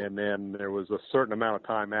 So, and then there was a certain amount of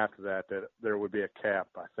time after that there would be a cap,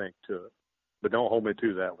 I think, to it. But don't hold me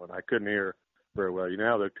to that one. I couldn't hear very well. You know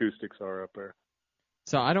how the acoustics are up there.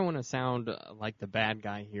 So I don't want to sound like the bad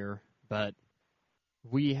guy here, but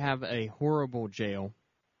we have a horrible jail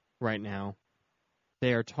right now.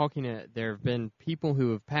 They are there have been people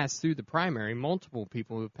who have passed through the primary, multiple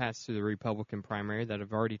people who have passed through the Republican primary that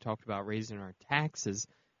have already talked about raising our taxes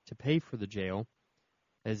to pay for the jail.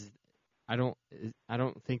 I don't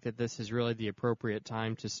think that this is really the appropriate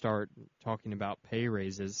time to start talking about pay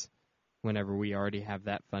raises whenever we already have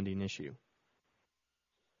that funding issue.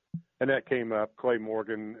 And that came up. Clay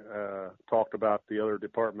Morgan talked about the other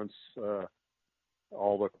departments,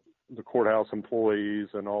 all the courthouse employees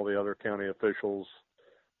and all the other county officials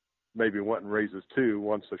maybe wanting raises too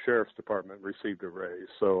once the sheriff's department received a raise.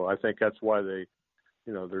 So I think that's why they're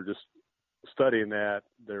just studying that.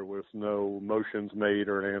 There was no motions made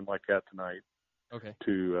or anything like that tonight. Okay.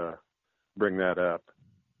 To bring that up.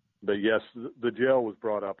 But yes, the jail was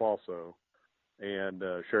brought up also, and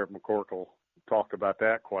Sheriff McCorkle talked about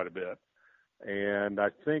that quite a bit. And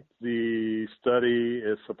I think the study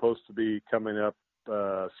is supposed to be coming up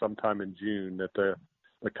sometime in June, that the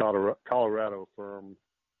Colorado firm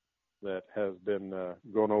that has been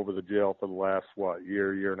going over the jail for the last,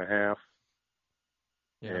 year and a half.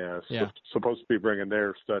 Yeah. Supposed to be bringing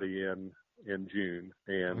their study in June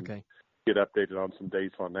and get updated on some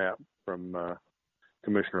dates on that from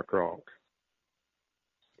Commissioner Kronk.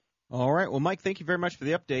 All right. Well, Mike, thank you very much for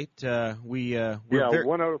the update.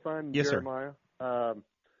 One other thing, yes, Jeremiah.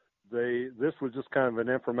 This was just kind of an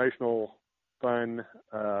informational thing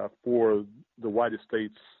for the White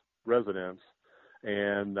Estates residents,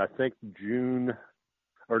 and I think May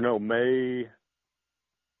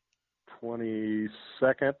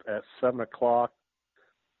 22nd at 7:00.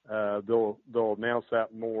 They'll announce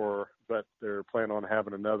that more, but they're planning on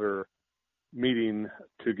having another meeting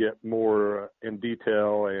to get more in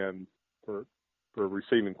detail and for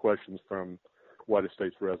receiving questions from White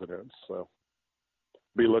Estates residents. So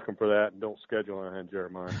be looking for that, and don't schedule anything,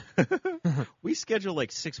 Jeremiah. We schedule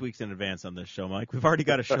like 6 weeks in advance on this show, Mike. We've already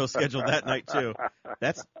got a show scheduled that night too.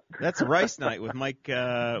 That's Rice Night with Mike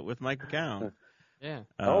McCown. Yeah.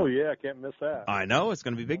 I can't miss that. I know, it's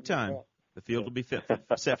going to be big time. The field will be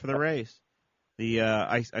set for the race.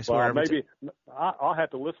 I swear. Maybe I'll have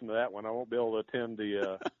to listen to that one. I won't be able to attend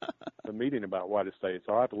the meeting about White Estates.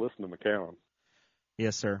 I'll have to listen to McCown.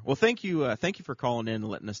 Yes, sir. Well, thank you for calling in and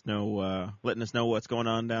letting us know what's going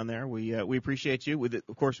on down there. We appreciate you.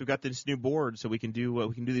 Of course, we've got this new board, so we can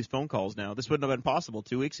do these phone calls now. This wouldn't have been possible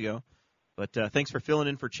 2 weeks ago, but thanks for filling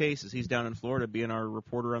in for Chase as he's down in Florida, being our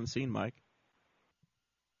reporter on the scene, Mike.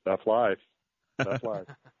 That's life.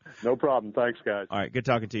 No problem. Thanks, guys. All right. Good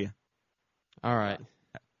talking to you. All right.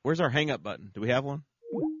 Where's our hang up button? Do we have one?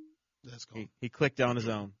 That's cool. He clicked on his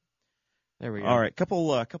own. There we go. All right. Couple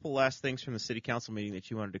last things from the city council meeting that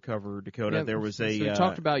you wanted to cover, Dakota. Yeah, there was so we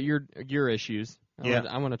talked about your issues.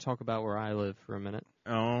 I want to talk about where I live for a minute.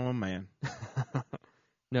 Oh man.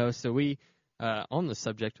 No. So we on the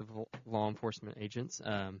subject of law enforcement agents,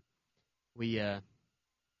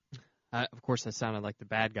 of course, I sounded like the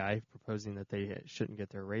bad guy proposing that they shouldn't get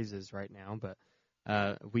their raises right now, but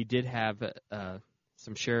we did have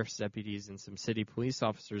sheriff's deputies and some city police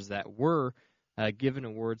officers that were given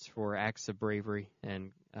awards for acts of bravery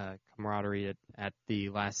and camaraderie at the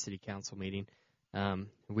last city council meeting.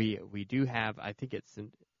 We do have, I think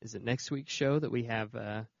is it next week's show that we have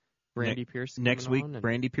Brandy Pierce next week? On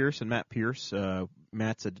Brandy Pierce and Matt Pierce.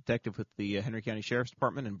 Matt's a detective with the Henry County Sheriff's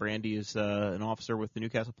Department, and Brandy is an officer with the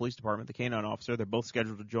Newcastle Police Department, the canine officer. They're both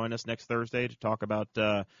scheduled to join us next Thursday to talk about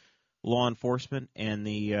law enforcement and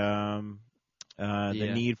the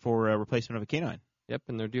need for a replacement of a canine. Yep,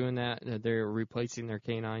 and they're doing that. They're replacing their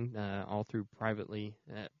canine all through privately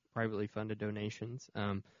funded donations.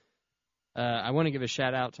 I want to give a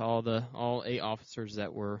shout out to all 8 officers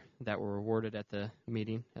that were awarded at the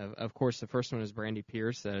meeting. Of course, the first one is Brandy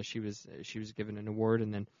Pierce. She was given an award,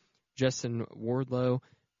 and then Justin Wardlow,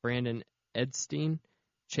 Brandon Edstein,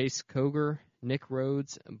 Chase Koger, Nick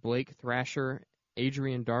Rhodes, Blake Thrasher,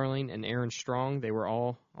 Adrian Darling, and Aaron Strong. They were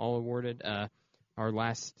all awarded. Our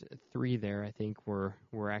last 3 there, I think, were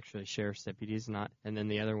actually sheriff's deputies, and then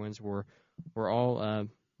the other ones were all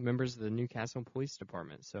members of the Newcastle Police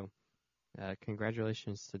Department. So,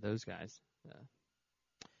 congratulations to those guys.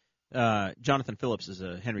 Jonathan Phillips is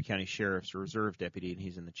a Henry County Sheriff's Reserve deputy, and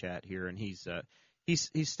he's in the chat here, and he's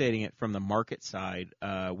stating it from the market side.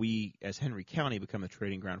 We, as Henry County, become a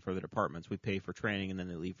trading ground for other departments. We pay for training, and then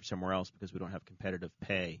they leave for somewhere else because we don't have competitive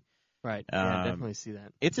pay. Right. Yeah, I definitely see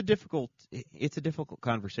that. It's a difficult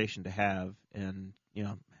conversation to have, and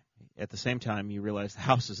at the same time you realize the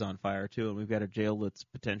house is on fire too, and we've got a jail that's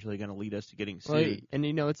potentially going to lead us to getting sued. Well, and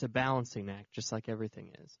it's a balancing act, just like everything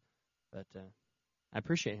is. But I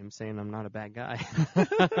appreciate him saying I'm not a bad guy.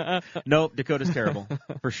 Nope, Dakota's terrible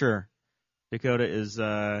for sure. Dakota is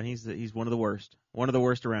he's one of the worst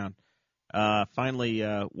around. Finally,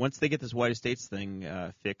 once they get this White Estates thing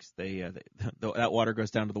fixed, that water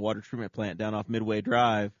goes down to the water treatment plant down off Midway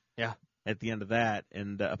Drive. Yeah. At the end of that,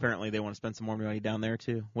 and apparently they want to spend some more money down there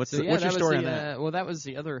too. What's your story on that? Well, that was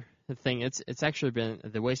the other thing. It's actually been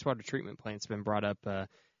the wastewater treatment plant's been brought up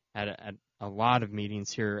at a lot of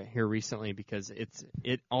meetings here recently because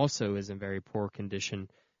it also is in very poor condition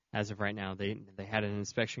as of right now. They had an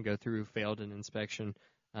inspection go through, failed an inspection,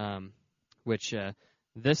 which.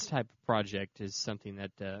 This type of project is something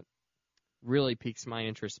that really piques my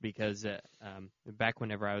interest because back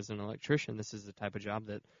whenever I was an electrician, this is the type of job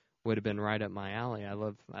that would have been right up my alley. I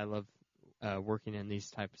love working in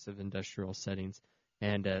these types of industrial settings,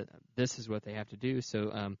 and this is what they have to do.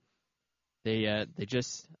 So they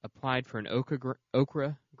just applied for an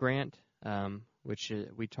OKRA grant, which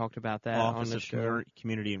we talked about that Office on the of show.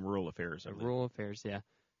 Community and Rural Affairs. Rural Affairs, yeah.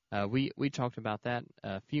 We talked about that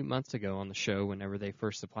a few months ago on the show whenever they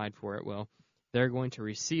first applied for it. Well, they're going to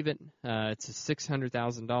receive it. It's a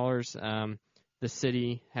 $600,000. The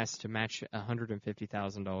city has to match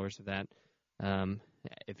 $150,000 of that.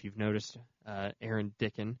 If you've noticed, Aaron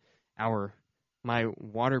Dickin, my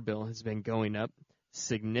water bill has been going up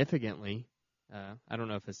significantly. I don't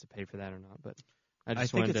know if it's to pay for that or not, but I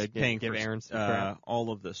just wanted to give Aaron some credit.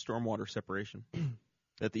 All of the stormwater separation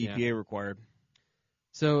that the EPA required.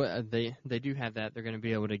 So they do have that. They're going to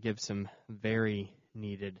be able to give some very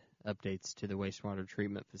needed updates to the wastewater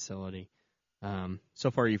treatment facility.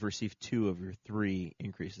 So far, you've received 2 of your 3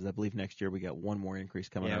 increases. I believe next year we got one more increase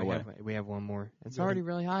coming our way. We have one more. It's already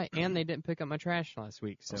really high, and they didn't pick up my trash last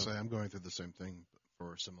week. So I'm going through the same thing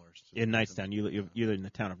for similar. In Knightstown, you live in the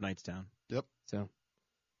town of Knightstown. Yep. So,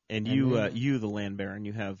 and you, the land baron,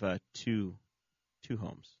 you have 2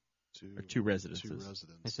 homes or 2 residences. 2 residences.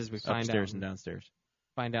 This is we find upstairs and downstairs.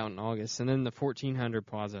 Find out in August, and then the 1400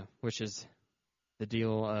 Plaza, which is the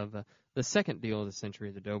deal of the second deal of the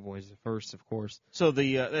century. The Doughboys, the first, of course. So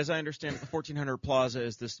as I understand it, the 1400 Plaza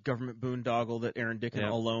is this government boondoggle that Aaron Dickin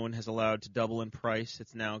alone has allowed to double in price.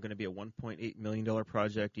 It's now going to be a $1.8 million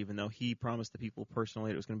project, even though he promised the people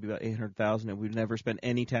personally it was going to be about $800,000, and we'd never spend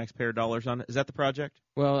any taxpayer dollars on it. Is that the project?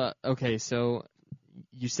 Well, okay, so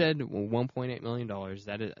you said $1.8 million.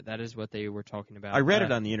 That is what they were talking about. I read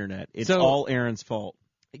it on the internet. It's all Aaron's fault.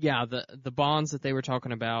 Yeah, the bonds that they were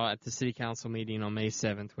talking about at the city council meeting on May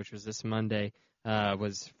 7th, which was this Monday,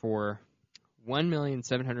 was for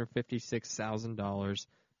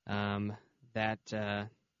 $1,756,000.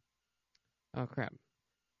 Oh crap!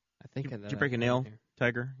 I think Did you break a nail,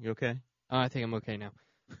 Tiger? You okay? Oh, I think I'm okay now.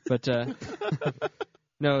 But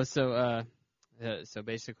no, so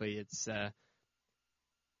basically it's.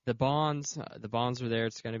 The bonds are there.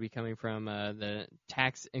 It's going to be coming from the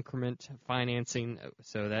tax increment financing.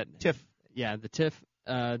 So that TIF, the TIF.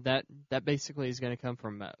 That basically is going to come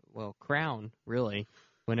from Crown really.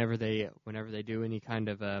 Whenever they do any kind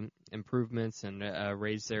of improvements and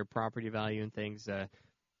raise their property value and things,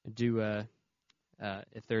 do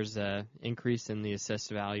if there's a increase in the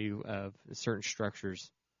assessed value of certain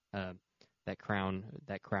structures that Crown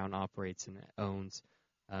operates and owns.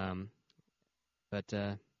 But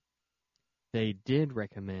they did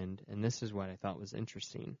recommend, and this is what I thought was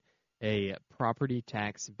interesting, a property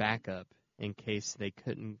tax backup in case they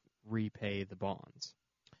couldn't repay the bonds.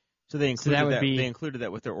 So they included they included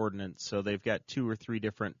that with their ordinance. So they've got 2 or 3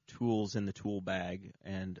 different tools in the tool bag,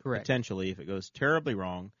 and potentially, if it goes terribly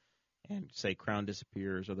wrong, and say Crown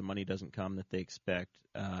disappears or the money doesn't come that they expect,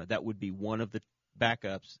 that would be one of the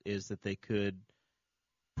backups. Is that they could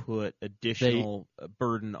put additional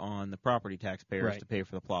burden on the property taxpayers to pay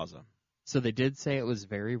for the plaza. So they did say it was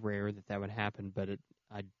very rare that would happen, but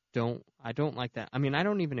I don't like that. I mean, I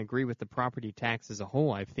don't even agree with the property tax as a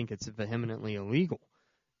whole. I think it's vehemently illegal.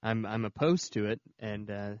 I'm opposed to it, and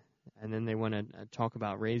then they want to talk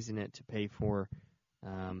about raising it to pay for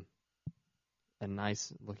a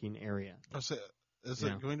nice looking area. Is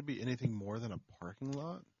it going to be anything more than a parking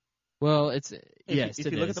lot? Well, if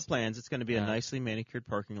you look at the plans, it's going to be a nicely manicured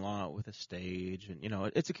parking lot with a stage, and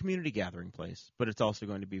it's a community gathering place. But it's also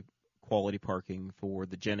going to be quality parking for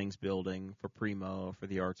the Jennings building, for Primo, for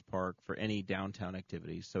the Arts Park, for any downtown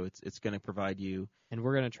activities. So it's going to provide you. And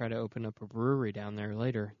we're going to try to open up a brewery down there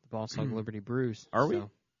later, the Boss Hog Liberty Brews. Are we?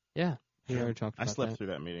 Yeah. We already talked about that. I slept through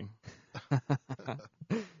that meeting.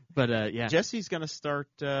 But yeah. Jesse's going to start.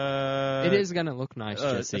 It is going to look nice,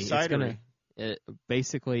 Jesse. A cidery.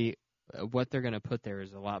 Basically, what they're going to put there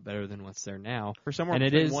is a lot better than what's there now. For somewhere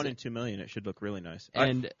between $1 and $2 million, it should look really nice.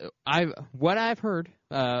 And what I've heard,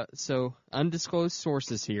 so undisclosed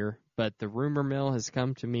sources here, but the rumor mill has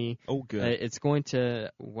come to me. Oh, good.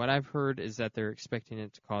 What I've heard is that they're expecting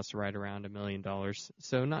it to cost right around $1 million,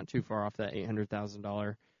 so not too far off that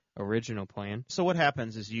 $800,000 original plan. So what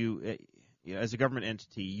happens is you, as a government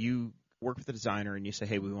entity, you work with the designer and you say,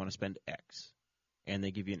 hey, we want to spend X, and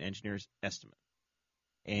they give you an engineer's estimate.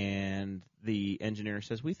 And the engineer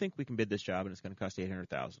says, we think we can bid this job, and it's going to cost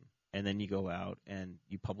 $800,000. And then you go out and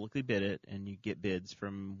you publicly bid it, and you get bids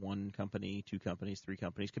from 1 company, 2 companies, 3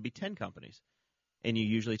 companies, could be 10 companies. And you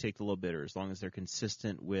usually take the low bidder as long as they're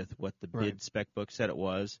consistent with what the bid spec book said it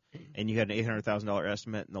was. And you had an $800,000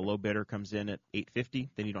 estimate, and the low bidder comes in at $850,000,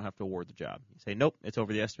 then you don't have to award the job. You say, nope, it's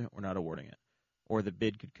over the estimate, we're not awarding it. Or the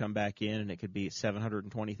bid could come back in, and it could be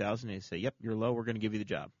 $720,000, and they say, yep, you're low, we're going to give you the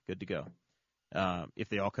job. Good to go. If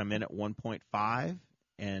they all come in at 1.5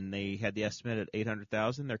 and they had the estimate at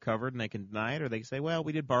 $800,000, they're covered and they can deny it, or they can say, well,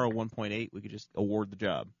 we did borrow 1.8, we could just award the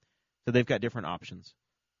job. So they've got different options.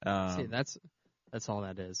 See, that's all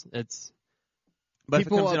that is. It's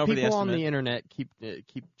people on the internet keep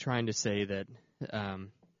trying to say that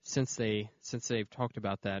since they've talked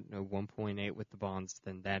about that 1.8 with the bonds,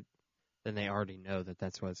 then they already know that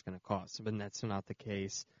that's what it's going to cost. But that's not the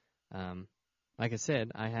case. Like I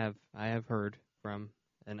said, I have heard from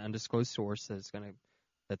an undisclosed source that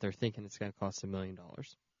they're thinking it's going to cost $1 million.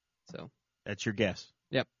 So that's your guess.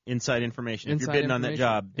 Yep. Inside information. If you're bidding on that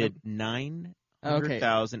job, bid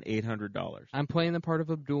 $900,800. I'm playing the part of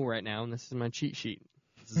Abdul right now, and this is my cheat sheet.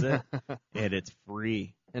 This is it. And it's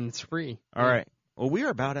free. And it's free. All right. Well, we are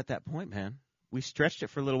about at that point, man. We stretched it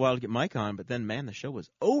for a little while to get Mike on, but then, man, the show was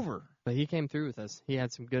over. But he came through with us. He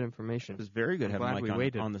had some good information. It was very good having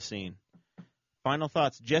Mike on the scene. Final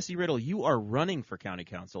thoughts. Jesse Riddle, you are running for County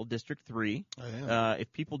Council, District 3. I am.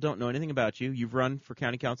 If people don't know anything about you, you've run for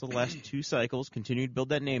County Council the last 2 cycles, continued to build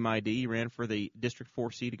that name ID. You ran for the District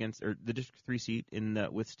 4 seat the District 3 seat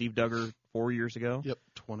with Steve Duggar 4 years ago. Yep,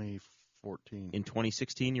 2014. In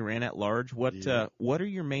 2016, you ran at large. What are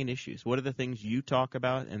your main issues? What are the things you talk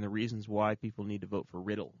about and the reasons why people need to vote for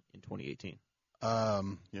Riddle in 2018? Yeah,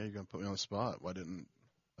 you're going to put me on the spot.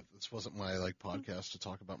 This wasn't my podcast to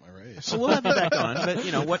talk about my race. Well, we'll have you back on, but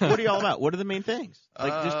what are you all about? What are the main things?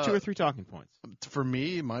 Just 2 or 3 talking points. For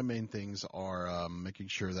me, my main things are making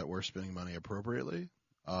sure that we're spending money appropriately,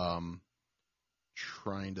 trying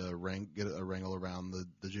to get a wrangle around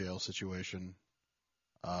the jail situation,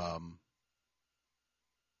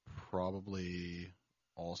 probably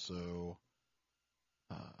also.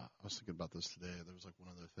 I was thinking about this today. There was one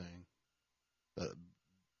other thing that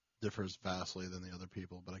differs vastly than the other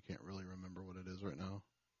people, but I can't really remember what it is right now.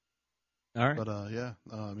 All right. But I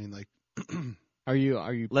mean, are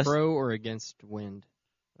you pro or against wind?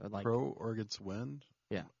 Pro or against wind?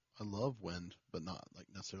 Yeah. I love wind, but not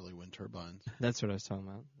necessarily wind turbines. That's what I was talking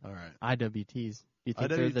about. All right. IWTs. Do you think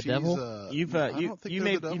they're the devil? You've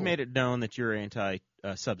made it known that you're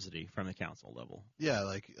anti-subsidy from the council level. Yeah,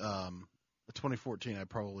 in 2014, I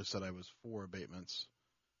probably said I was for abatements,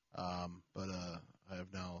 but I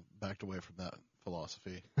have now backed away from that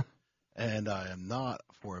philosophy. And I am not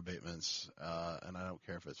for abatements, and I don't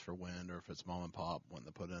care if it's for wind or if it's mom and pop wanting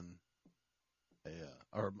to put in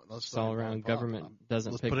it's all around government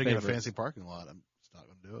doesn't pick putting favorites. in a fancy parking lot. I'm just not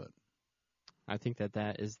going to do it. I think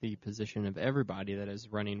that is the position of everybody that is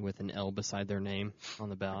running with an L beside their name on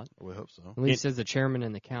the ballot. We hope so. At least as the chairman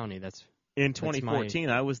in the county, in 2014,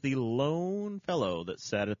 I was the lone fellow that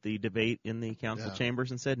sat at the debate in the council chambers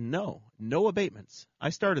and said no abatements. I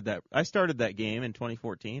started that game in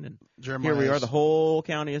 2014, and here we are. The whole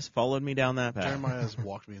county has followed me down that path. Jeremiah has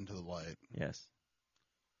walked me into the light. Yes.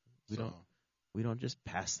 We don't just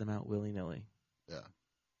pass them out willy-nilly. Yeah.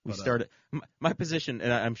 We started my position,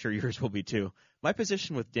 and I'm sure yours will be too. My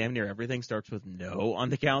position with damn near everything starts with no on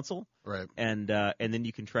the council, right? And then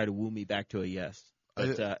you can try to woo me back to a yes.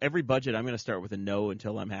 But every budget, I'm going to start with a no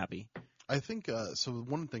until I'm happy. I think so.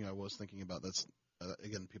 One thing I was thinking about that's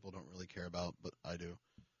again people don't really care about, but I do,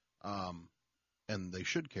 and they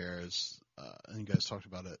should care. Is and you guys talked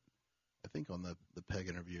about it, I think on the PEG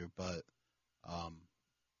interview, but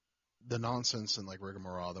the nonsense and like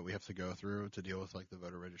rigmarole that we have to go through to deal with like the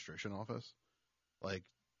voter registration office, like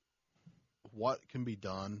what can be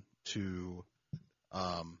done to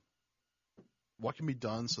what can be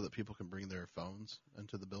done so that people can bring their phones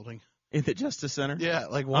into the building in the Justice Center? Yeah,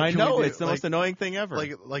 like what I can know we do? It's the most annoying thing ever.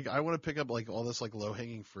 Like I want to pick up like all this like low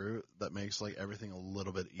hanging fruit that makes like everything a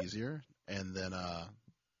little bit easier, and then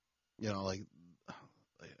like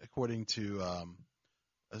according to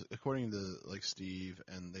like Steve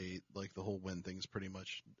and they like the whole win thing is pretty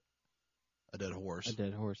much a dead horse. A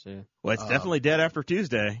dead horse, yeah. Well, it's definitely dead after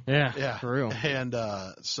Tuesday. Yeah, for real. And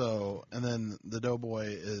and then the Doughboy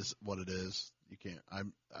is what it is. You can't.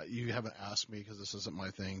 You haven't asked me because this isn't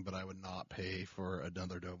my thing, but I would not pay for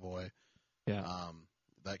another Doughboy. Yeah.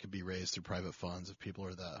 That could be raised through private funds if people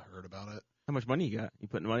are that heard about it. How much money you got? You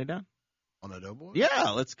putting money down? On a Doughboy?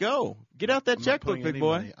 Yeah, let's go. Get out that checkbook, big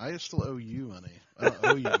boy. Money. I still owe you money. I don't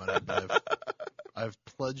owe you money, but I've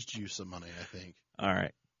pledged you some money, I think. All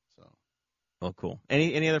right. So. Well, cool.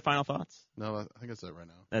 Any other final thoughts? No, I think that's it right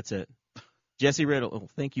now. That's it. Jesse Riddle,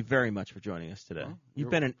 thank you very much for joining us today. You've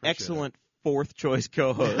been an excellent fourth choice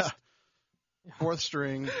co-host. Yeah. Fourth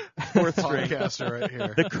string podcaster right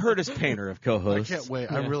here. The Curtis Painter of co-hosts. I can't wait.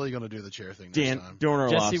 Yeah. I'm really going to do the chair thing Dan next time.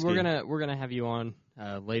 Dornorowski. Jesse, we're gonna have you on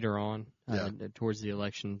later on towards the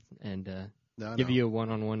election and give you a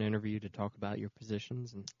one-on-one interview to talk about your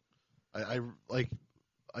positions. And I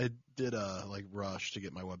did a rush to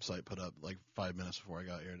get my website put up 5 minutes before I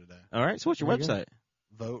got here today. All right. So what's your website?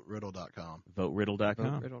 VoteRiddle.com.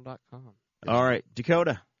 VoteRiddle.com. VoteRiddle.com. All right,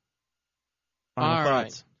 Dakota. Final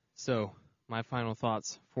thoughts. Right. So my final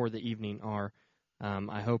thoughts for the evening are,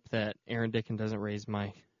 I hope that Aaron Dickin doesn't raise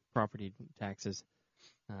my property taxes.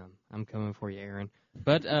 I'm coming for you, Aaron.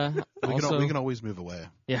 But we can always move away.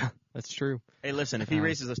 Yeah, that's true. Hey, listen, if he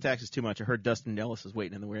raises those taxes too much, I heard Dustin Ellis is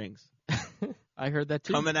waiting in the wings. I heard that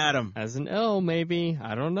too. Coming at him. As an L, maybe.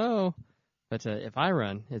 I don't know. But if I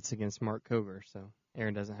run, it's against Mark Coger, so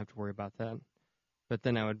Aaron doesn't have to worry about that. But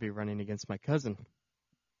then I would be running against my cousin.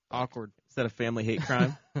 Awkward. Is that a family hate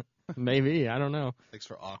crime? Maybe. I don't know. Thanks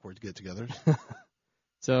for awkward get-togethers.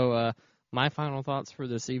 So my final thoughts for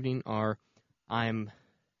this evening are I'm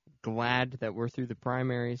glad that we're through the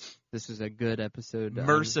primaries. This is a good episode.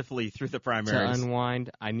 Mercifully through the primaries. To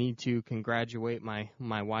unwind. I need to congratulate my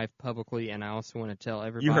wife publicly, and I also want to tell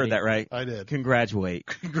everybody. You heard that right. I did. Congratulate.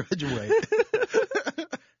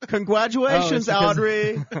 Congratulations,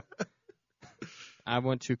 Audrey. I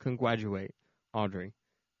want to congratulate Audrey.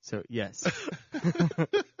 So, yes.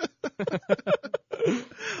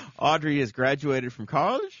 Audrey has graduated from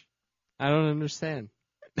college? I don't understand.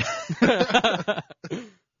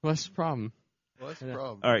 What's the problem? What's the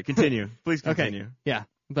problem? All right, continue. Please continue. Okay. Yeah.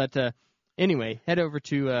 But anyway, head over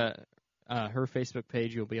to her Facebook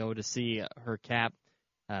page. You'll be able to see her cap.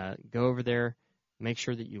 Go over there. Make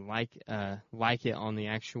sure that you like it on the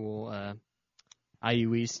actual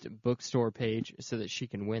IU East bookstore page so that she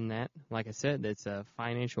can win that. Like I said, it's a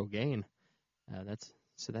financial gain.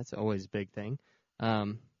 That's always a big thing.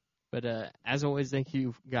 But as always, thank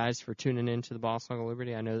you guys for tuning in to the Boss Hog of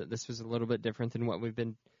Liberty. I know that this was a little bit different than what we've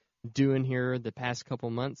been doing here the past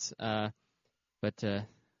couple months. But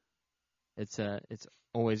it's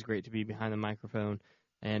always great to be behind the microphone.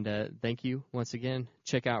 And thank you once again.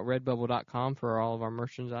 Check out redbubble.com for all of our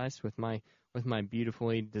merchandise with my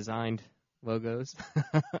beautifully designed logos.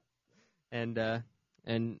 and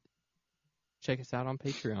check us out on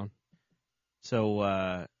Patreon.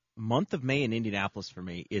 So month of May in Indianapolis for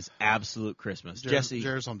me is absolute Christmas.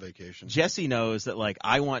 Jared's on vacation. Jesse knows that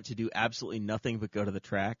I want to do absolutely nothing but go to the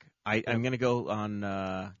track. I'm going to go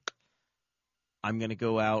on I'm going to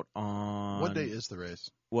go out on. What day is the race?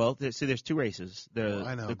 Well, there's two races.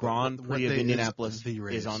 I know, The Grand Prix of Indianapolis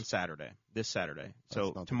is on Saturday, this Saturday. That's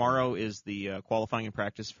So tomorrow is the qualifying and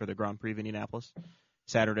practice for the Grand Prix of Indianapolis.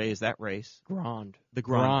 Saturday is that race. The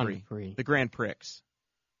Grand Prix. The Grand Prix.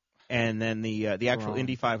 And then the actual Grand.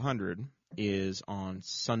 Indy 500 is on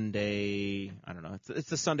Sunday. I don't know. It's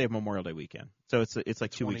the Sunday of Memorial Day weekend. So it's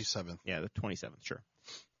like 2 weeks. 27th. Yeah, the 27th. Sure.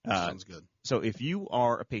 Sounds good. So if you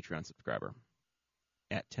are a Patreon subscriber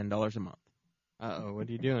at $10 a month. Uh-oh, what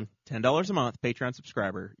are you doing? $10 a month, Patreon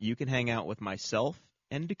subscriber, you can hang out with myself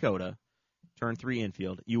and Dakota, Turn 3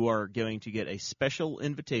 Infield. You are going to get a special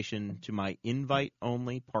invitation to my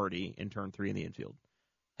invite-only party in Turn 3 in the infield.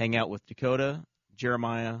 Hang out with Dakota,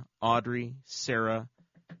 Jeremiah, Audrey, Sarah,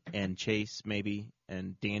 and Chase, maybe,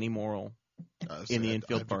 and Danny Morrill in the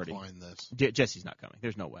infield party. I declined this. Jesse's not coming.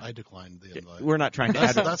 There's no way. I declined the invite. We're not trying to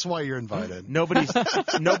advertise. That's why you're invited.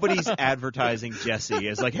 Nobody's advertising Jesse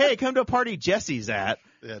as like, hey, come to a party Jesse's at.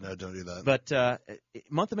 Yeah, no, don't do that. But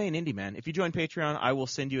month of May in Indy, man. If you join Patreon, I will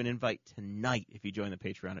send you an invite tonight if you join the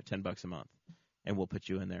Patreon at $10 a month, and we'll put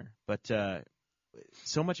you in there. But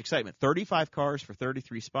so much excitement. 35 cars for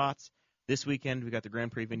 33 spots. This weekend, we got the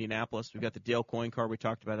Grand Prix of Indianapolis. We got the Dale Coyne car we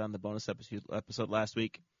talked about on the bonus episode last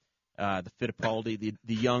week. The Fittipaldi,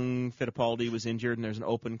 the young Fittipaldi was injured, and there's an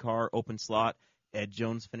open slot. Ed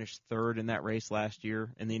Jones finished third in that race last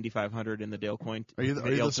year in the Indy 500 in the Dale Coyne. Are you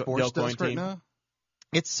the sports desk right now?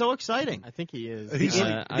 It's so exciting. I think he is.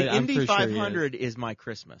 The Indy 500 is my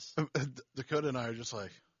Christmas. Dakota and I are just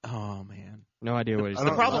like, oh man, no idea what he's doing.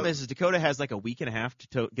 The problem is Dakota has like a week and a half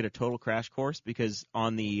to get a total crash course because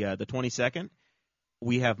on the 22nd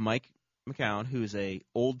we have Mike McCown, who's a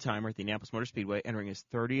old timer at the Indianapolis Motor Speedway, entering his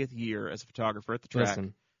 30th year as a photographer at the track.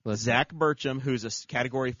 Listen. Zach Burcham, who's a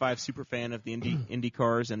Category 5 super fan of the Indy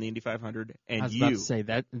cars and the Indy 500, and I was about to say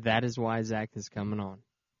that is why Zach is coming on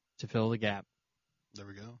to fill the gap. There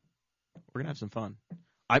we go. We're gonna have some fun.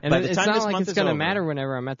 It's not like it's gonna matter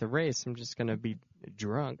whenever I'm at the race. I'm just gonna be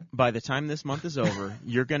drunk. By the time this month is over,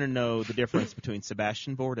 you're gonna know the difference between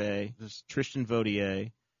Sebastian Bourdais, Tristan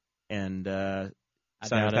Vautier, and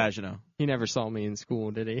Simon Pagenaud. He never saw me in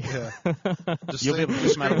school, did he? Yeah. You'll be able to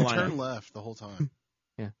just turn left the whole time.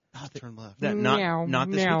 Yeah. Turn left.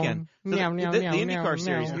 Not this weekend. So the IndyCar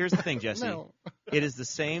series, meow. here's the thing, Jesse. No. It is the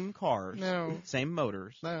same cars, same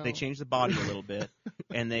motors. No. They change the body a little bit,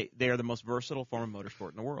 and they are the most versatile form of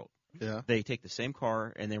motorsport in the world. Yeah. They take the same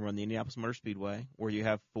car, and they run the Indianapolis Motor Speedway, where you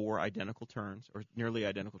have 4 identical turns, or nearly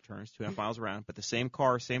identical turns, 2.5 miles around. But the same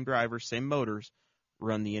car, same drivers, same motors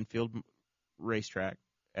run the infield racetrack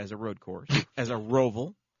as a road course, as a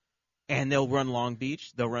Roval. And they'll run Long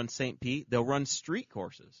Beach. They'll run St. Pete. They'll run street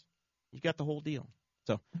courses. You got the whole deal.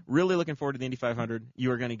 So really looking forward to the Indy 500.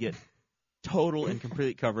 You are going to get total and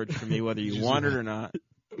complete coverage from me, whether you want it or not.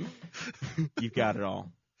 You've got it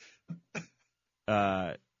all.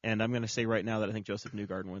 And I'm going to say right now that I think Joseph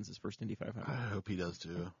Newgarden wins his first Indy 500. I hope he does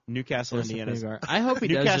too. Newcastle, Indiana. I hope he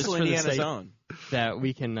does Newcastle, just for Indiana's the sake own. That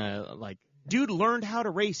we can Dude learned how to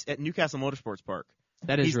race at Newcastle Motorsports Park.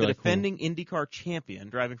 That is He's really the defending cool. IndyCar champion,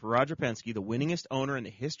 driving for Roger Penske, the winningest owner in the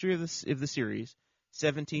history of the series.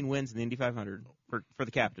 17 wins in the Indy 500 for the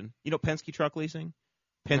captain. You know Penske Truck Leasing,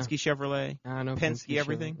 Penske Chevrolet, I know Penske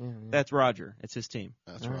everything. Yeah. That's Roger. It's his team.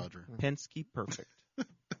 That's Roger. Penske perfect.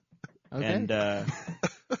 Okay. And Are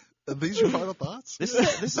these your final thoughts? this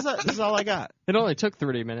is all I got. It only took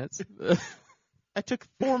 30 minutes. I took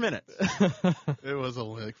 4 minutes. It was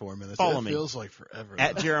only like 4 minutes. Follow it me. Feels like forever.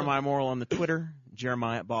 At Jeremiah Morrill on the Twitter,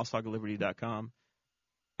 Jeremiah at BossHogOfLiberty.com.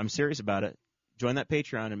 I'm serious about it. Join that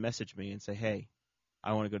Patreon and message me and say, hey,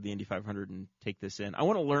 I want to go to the Indy 500 and take this in. I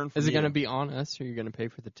want to learn from you. Is it going to be on us, or are you going to pay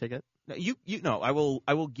for the ticket? No, I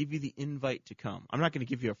will give you the invite to come. I'm not going to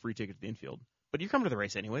give you a free ticket to the infield, but you're coming to the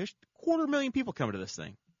race anyway. There's 250,000 people coming to this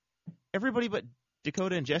thing. Everybody but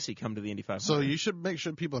Dakota and Jesse come to the Indy 500. So you should make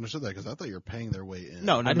sure people understood that, because I thought you were paying their way in.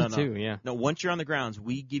 No. I do too, yeah. No, once you're on the grounds,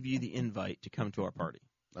 we give you the invite to come to our party.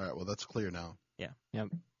 All right, well, that's clear now. Yeah. Yep.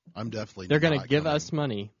 I'm definitely They're going to give us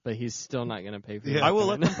money, but he's still not going to pay for it. Yeah. I will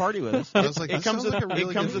let them party with us. I was like, it comes with like a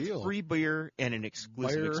really it comes good with deal. free beer and an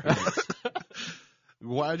exclusive Beer. experience.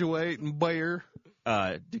 Why'd you wait and bear?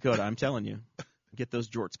 Dakota, I'm telling you, get those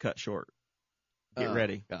jorts cut short. Get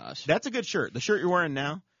ready. Gosh. That's a good shirt. The shirt you're wearing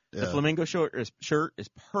now, Yeah. the flamingo shirt is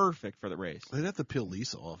perfect for the race. They'd have to peel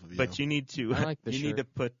Lisa off of you. But you need to I like the you need to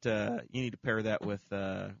shirt. put you need to pair that with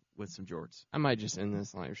some jorts. I might just end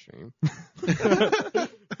this live stream.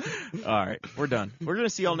 All right, we're done. We're gonna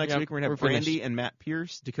see y'all next Yep, week. We're gonna have we're finished. Brandy and Matt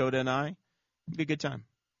Pierce, Dakota and I. It'll be a good time.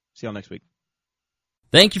 See y'all next week.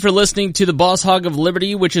 Thank you for listening to the Boss Hog of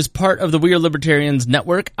Liberty, which is part of the We Are Libertarians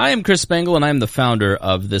Network. I am Chris Spangle, and I am the founder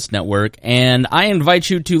of this network, and I invite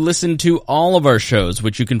you to listen to all of our shows,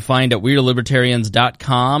 which you can find at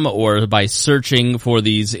WeAreLibertarians.com or by searching for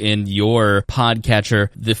these in your podcatcher.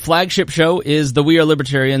 The flagship show is the We Are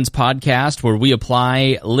Libertarians podcast, where we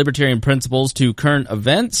apply libertarian principles to current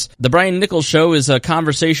events. The Brian Nichols Show is a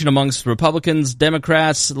conversation amongst Republicans,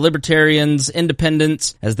 Democrats, Libertarians,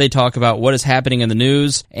 Independents, as they talk about what is happening in the news.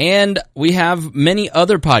 And we have many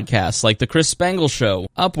other podcasts like The Chris Spangle Show,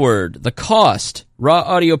 Upward, The Cost, Raw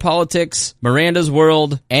Audio Politics, Miranda's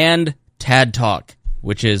World, and Tad Talk,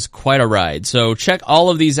 which is quite a ride. So check all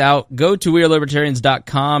of these out. Go to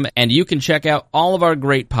WeAreLibertarians.com and you can check out all of our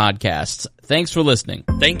great podcasts. Thanks for listening.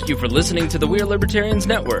 Thank you for listening to the We Are Libertarians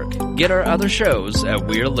Network. Get our other shows at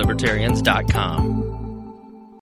WeAreLibertarians.com.